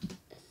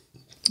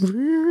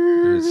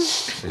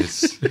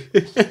 It's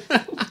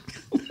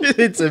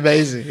It's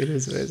amazing. It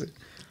is amazing.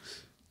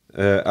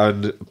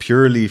 and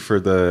purely for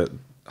the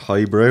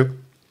highbrow,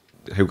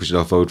 how could you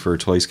not vote for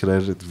Twice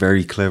Connected?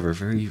 Very clever,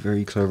 very,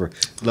 very clever.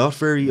 Not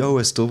very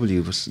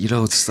OSW, but you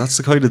know, that's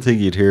the kind of thing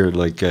you'd hear in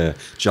like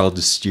John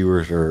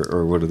Stewart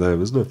or one of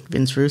them, isn't it?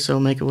 Vince Russo,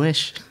 Make a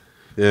Wish.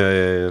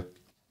 Yeah.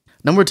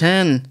 Number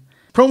 10,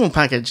 promo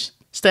package.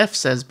 Steph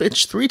says,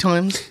 bitch 3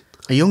 times.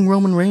 A young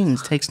Roman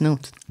Reigns takes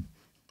note.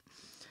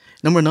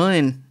 Number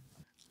 9,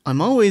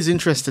 I'm always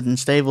interested in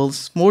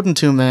stables. More than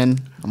 2 men,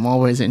 I'm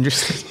always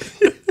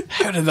interested.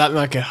 How did that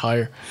not get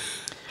higher?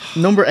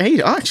 Number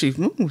 8, actually,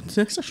 it's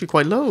actually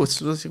quite low.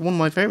 It's one of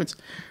my favourites.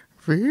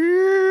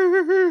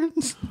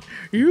 Friends,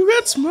 you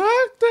got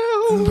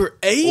SmackDown. Number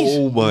 8?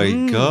 Oh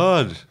my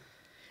god.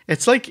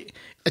 It's like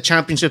a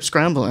championship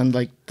scramble, and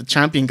like the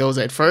champion goes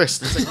out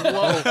first. It's like,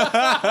 whoa.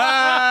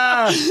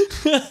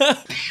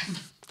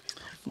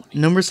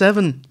 Number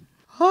 7,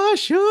 I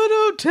should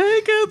have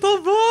taken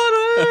the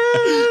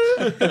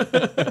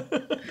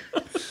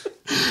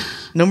water.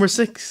 Number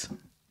 6,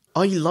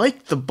 I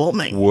like the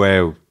bumming.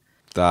 Wow.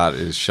 That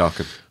is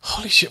shocking.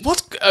 Holy shit.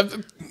 What's...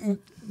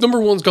 number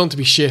 1's going to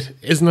be shit,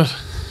 isn't it?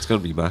 It's going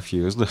to be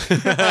Matthew, isn't it?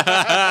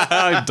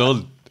 I'm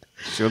done.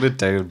 Shut it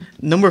down.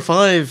 Number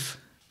 5,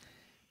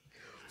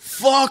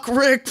 fuck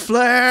Ric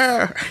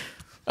Flair.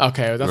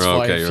 Okay, that's You're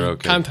fine. okay, You you're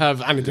okay. can't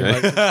have anything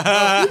like that.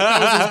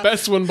 That was his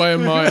best one by a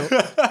mile.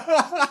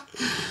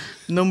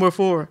 Number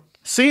 4,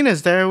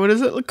 Cena's there with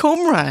his little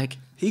cum rag.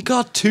 He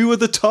got 2 of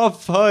the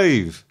top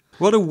 5.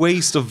 What a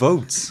waste of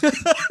votes.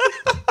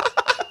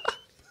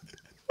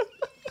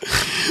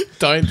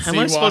 Dying to Am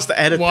I see supposed to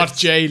edit what this?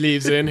 Jay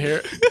leaves in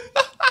here.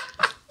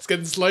 It's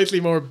getting slightly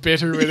more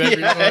bitter with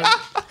every one.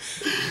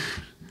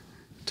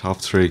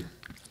 Top 3.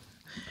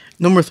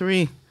 Number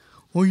 3,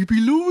 oh, you be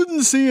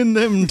loving seeing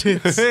them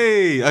tits.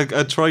 Hey, a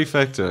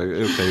trifecta.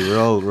 Okay,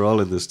 we're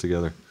all in this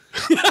together.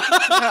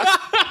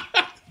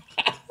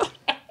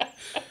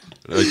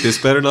 Like, this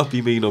better not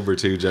be me number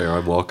 2, Jay, or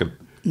I'm walking.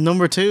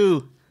 Number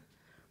 2,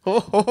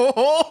 I'm fucking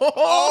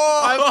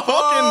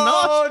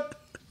not.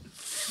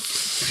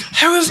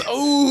 How is...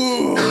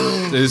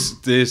 Oh!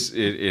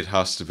 It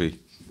has to be.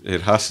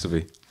 It has to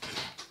be.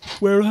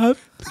 Where have...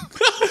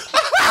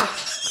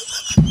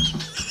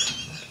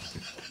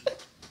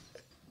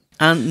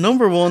 And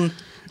number 1,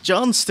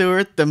 John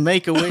Stewart, the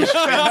Make-A-Wish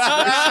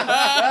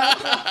fence.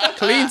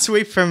 Clean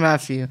sweep for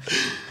Matthew.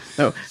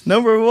 No,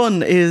 number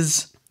 1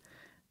 is,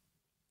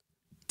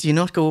 do you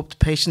not go up to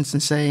patients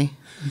and say,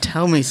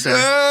 tell me, sir,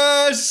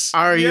 Yes!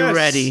 are you Yes!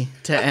 ready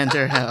to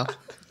enter hell?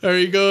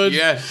 Very good.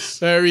 Yes.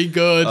 Very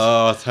good.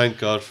 Oh, thank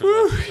God for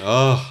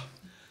that.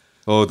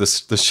 Oh,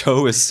 the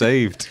show is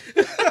saved.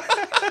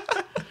 The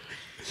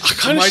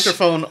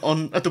microphone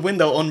at the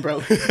window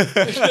unbroke.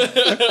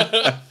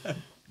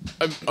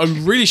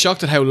 I'm really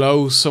shocked at how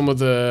low some of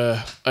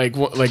the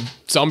like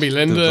Zombie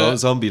Linda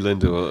Zombie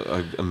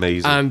Linda,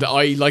 amazing. and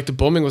I like the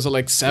bumming was it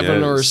like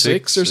 7 or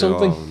 6 or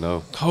something? Oh,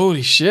 no.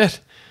 Holy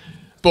shit!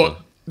 But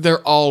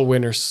they're all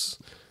winners,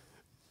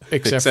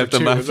 except for the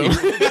 2 of them.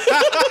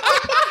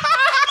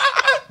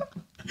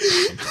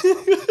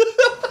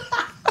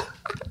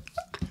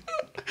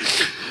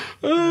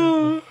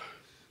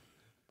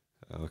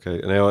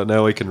 Okay,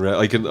 now I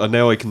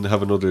can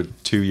have another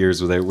 2 years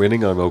without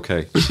winning. I'm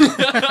okay.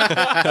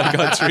 I've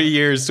got 3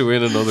 years to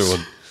win another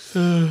one.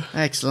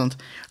 Excellent.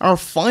 Our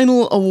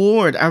final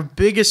award, our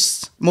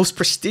biggest, most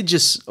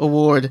prestigious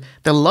award,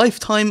 the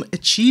Lifetime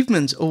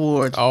Achievement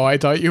Award. Oh, I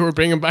thought you were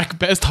bringing back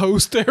best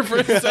host there for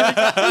a sec.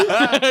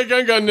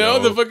 I'm going, no,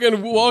 the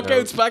fucking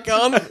walkout's back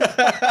on.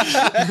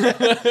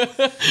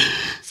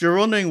 If you're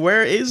wondering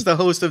where is the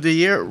host of the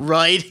year,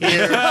 right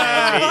here,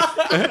 baby.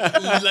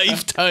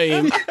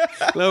 Lifetime.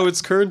 No,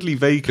 it's currently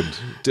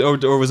vacant. Or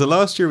was it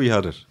last year we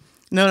had it?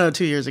 No,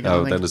 2 years ago. I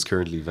Oh, think. then it's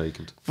currently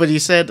vacant. But you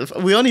said,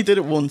 we only did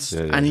it once,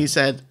 Yeah. and you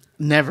said,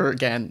 never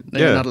again. No,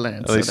 you're not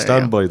allowed. So I there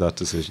stand you go. by that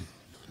decision.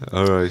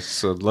 All right,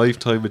 so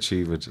lifetime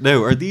achievement.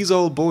 Now, are these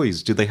all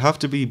boys? Do they have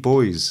to be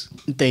boys?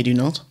 They do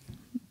not.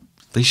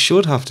 They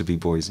should have to be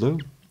boys, no?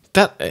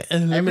 That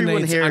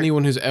eliminates here-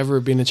 anyone who's ever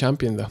been a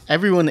champion, though.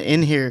 Everyone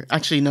in here,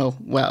 actually, no.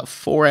 Well,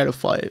 4 out of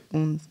 5.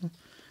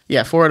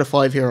 Yeah, 4 out of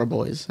 5 here are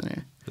boys.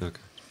 Yeah. Okay.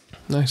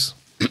 Nice.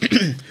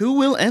 Who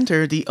will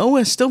enter the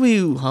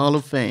OSW Hall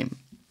of Fame?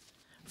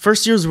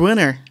 First year's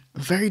winner,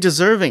 very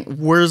deserving,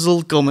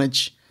 Wurzel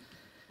Gummidge,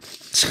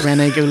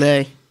 Rene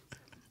Goulet.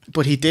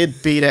 But he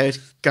did beat out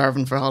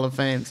Garvin for Hall of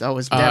Fame. That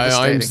was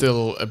devastating. I'm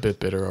still a bit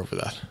bitter over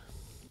that.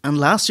 And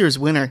last year's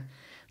winner,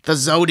 the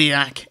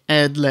Zodiac,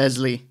 Ed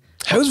Leslie.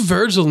 How's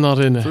Virgil not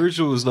in it?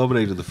 Virgil was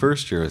nominated the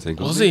first year, I think.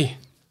 Was wasn't he?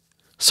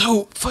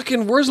 So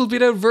fucking Wurzel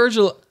beat out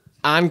Virgil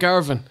and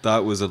Garvin.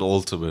 That was an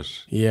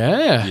ultimate.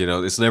 Yeah. You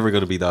know, it's never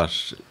going to be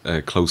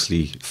that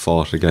closely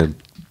fought again.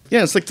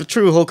 Yeah, it's like the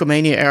true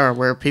Hulkamania era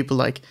where people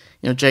like,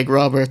 Jake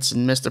Roberts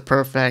and Mr.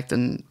 Perfect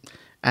and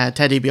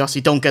Ted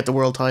DiBiase don't get the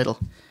world title.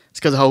 It's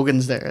because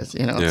Hogan's there. It's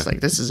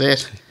like, this is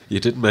it. You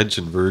didn't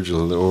mention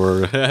Virgil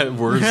or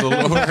Wurzel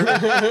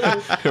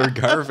or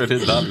Garvin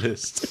in that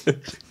list.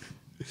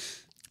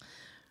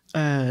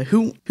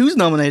 Who's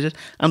nominated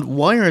and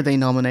why are they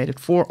nominated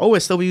for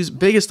OSW's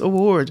biggest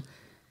award?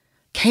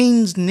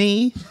 Kane's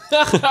knee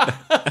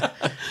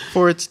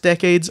for its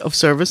decades of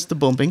service to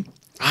bumping.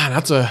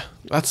 That's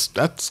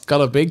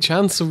got a big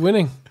chance of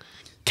winning.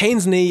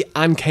 Kane's knee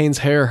and Kane's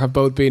hair have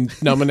both been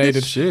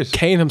nominated. Shit.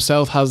 Kane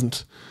himself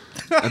hasn't.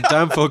 And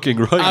damn fucking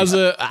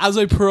right. As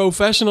a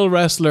professional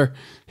wrestler,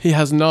 he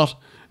has not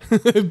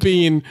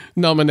been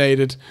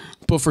nominated.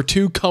 But for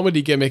 2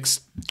 comedy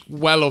gimmicks,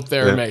 well up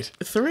there, Yeah. mate.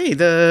 3,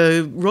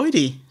 the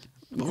Roidy.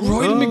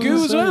 Roidiest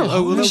Magoo as well.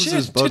 Oh, well, that was Shit,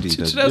 his body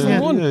then.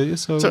 2001. Yeah,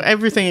 so So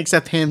everything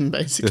except him,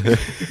 basically.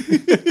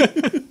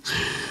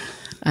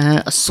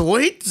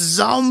 Sweet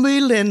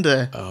Zombie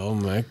Linda Oh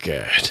my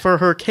god. for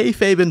her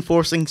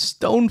kayfabe-enforcing,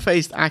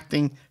 stone-faced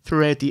acting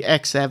throughout the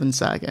X7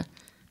 saga.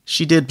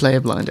 She did play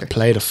a blinder.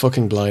 Played a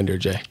fucking blinder,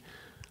 Jay.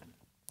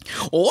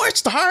 Oh, it's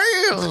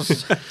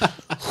Styles!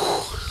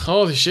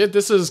 Holy shit,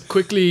 this is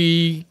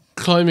quickly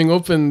climbing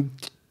up in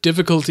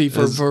difficulty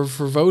for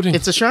voting.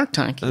 It's a Shark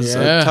Tank.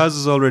 Yeah. Taz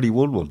has already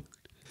won one.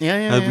 Yeah.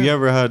 Have we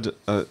ever had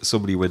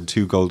somebody win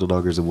 2 golden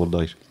Noggers in one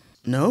night?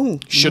 No.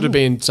 Should have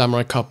been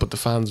Samurai Cop, but the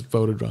fans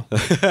voted wrong.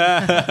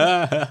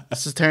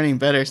 This is turning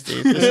better,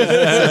 Steve. So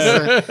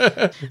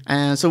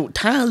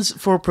Taz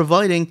for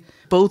providing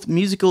both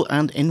musical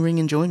and in-ring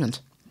enjoyment.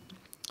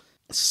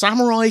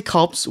 Samurai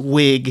Cop's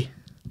wig.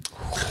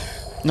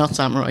 Not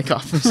Samurai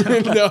Cop.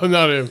 No,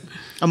 not him.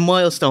 A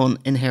milestone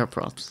in hair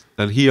props.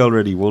 And he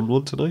already won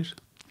one tonight?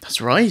 That's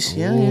right.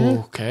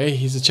 Yeah. Okay,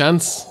 he's a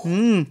chance.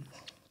 And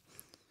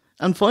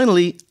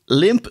finally,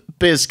 Limp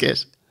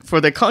Bizkit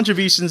for their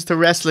contributions to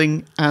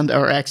wrestling and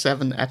our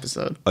X7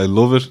 episode. I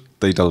love it.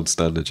 They don't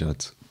stand a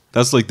chance.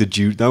 That's like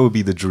that would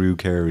be the Drew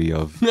Carey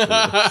of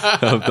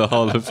the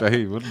Hall of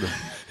Fame, wouldn't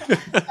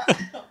it?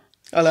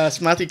 I'll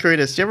ask Matthew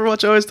Curtis, do you ever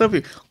watch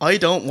OSW? I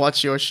don't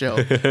watch your show.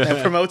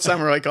 Now promote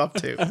Samurai Cop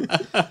too.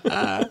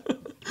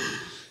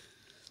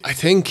 I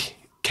think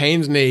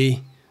Kane's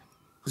knee,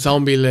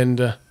 Zombie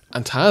Linda,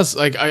 and Taz.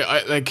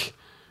 Like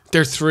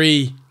they're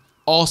 3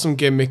 awesome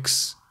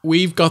gimmicks.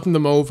 We've gotten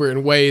them over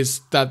in ways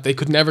that they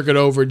could never get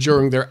over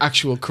during their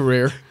actual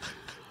career.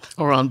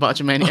 Or on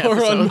Botchamania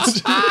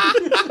episodes.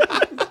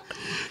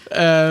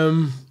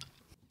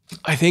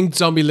 I think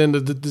Zombie Linda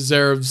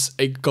deserves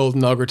a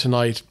golden nogger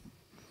tonight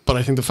but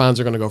I think the fans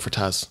are going to go for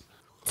Taz.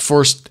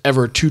 First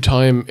ever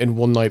 2-time in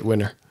one night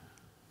winner.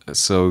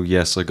 So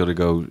yes, I got to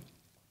go.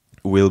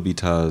 Will be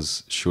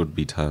Taz, should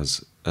be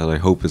Taz, and I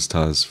hope it's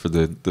Taz for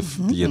the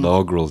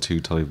inaugural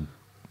 2-time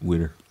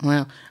winner.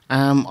 Well,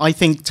 I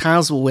think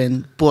Taz will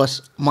win, but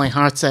my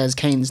heart says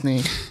Kane's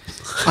knee.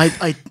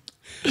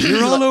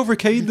 You're all over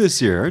Kane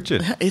this year, aren't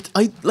you?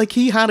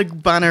 He had a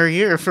banner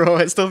year for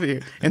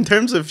OSW in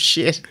terms of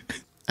shit.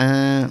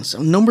 So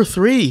number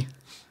 3,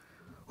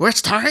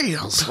 where's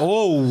Tails?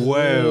 Oh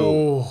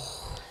wow!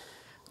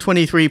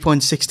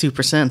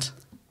 23.62%.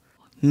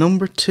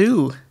 Number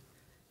 2,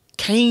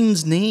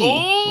 Kane's knee.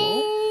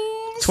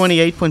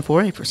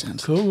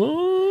 28.48%. Come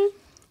on.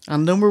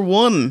 And number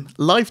 1,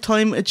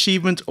 Lifetime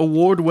Achievement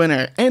Award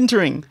winner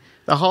entering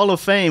the Hall of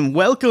Fame.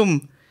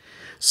 Welcome,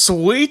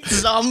 Sweet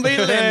Zombie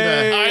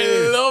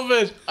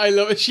Linda. I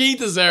love it. She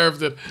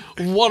deserved it.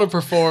 What a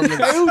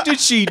performance. How did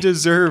she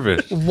deserve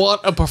it?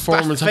 What a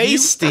performance.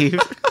 Face,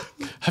 Steve.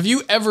 Have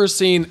you ever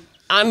seen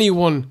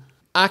anyone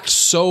act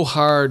so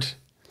hard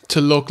to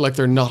look like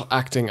they're not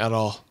acting at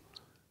all?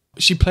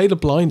 She played it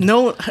blind.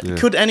 No,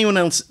 could anyone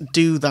else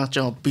do that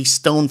job? Be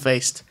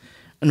stone-faced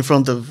in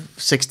front of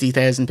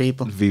 60,000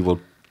 people? Do V1.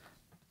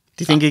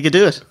 you think he could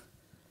do it?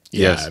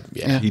 Yes.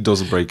 Yeah. He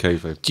doesn't break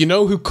kayfabe. Do you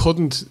know who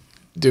couldn't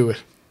do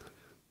it?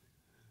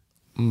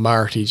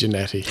 Marty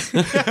Jannetty.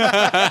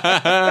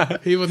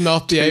 He would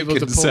not be able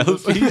to pull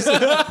selfies.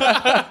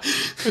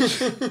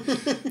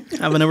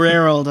 Having a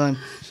rare old time.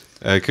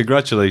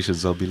 Congratulations,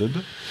 Zombie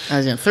Linda.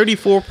 As in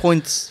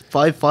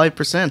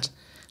 34.55%.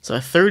 So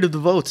a third of the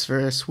votes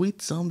for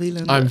Sweet Zombie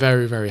Linda. I'm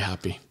very, very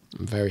happy.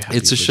 I'm very happy.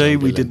 It's a for shame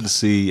Zombie we Linda. didn't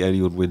see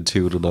anyone win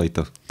 2 of the night,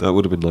 though. That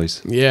would have been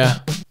nice. Yeah.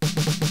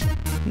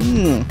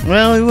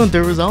 Well, we won't.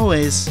 There was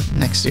always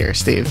next year,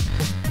 Steve.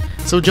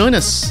 So join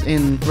us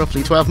in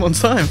roughly 12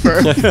 months' time for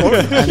our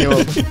 4th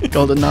annual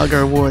Golden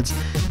Nogger Awards.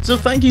 So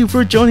thank you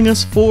for joining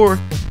us for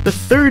the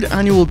 3rd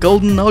annual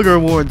Golden Nogger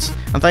Awards.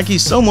 And thank you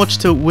so much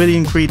to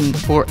William Creeden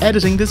for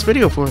editing this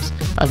video for us.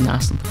 I haven't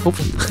asked him,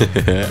 hopefully.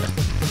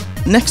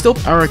 Next up,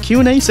 our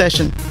Q&A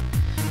session.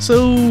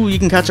 So you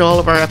can catch all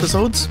of our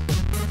episodes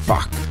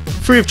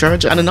free of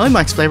charge and an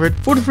IMAX flavoured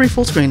 4:3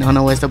 full screen on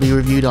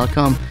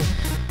oswreview.com.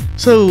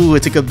 So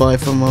it's a goodbye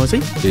from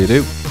Ozzy, You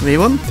do.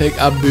 V1, Take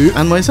a boot.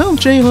 and myself,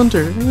 Jay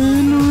Hunter.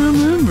 And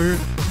remember,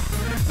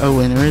 a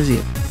winner is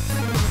you.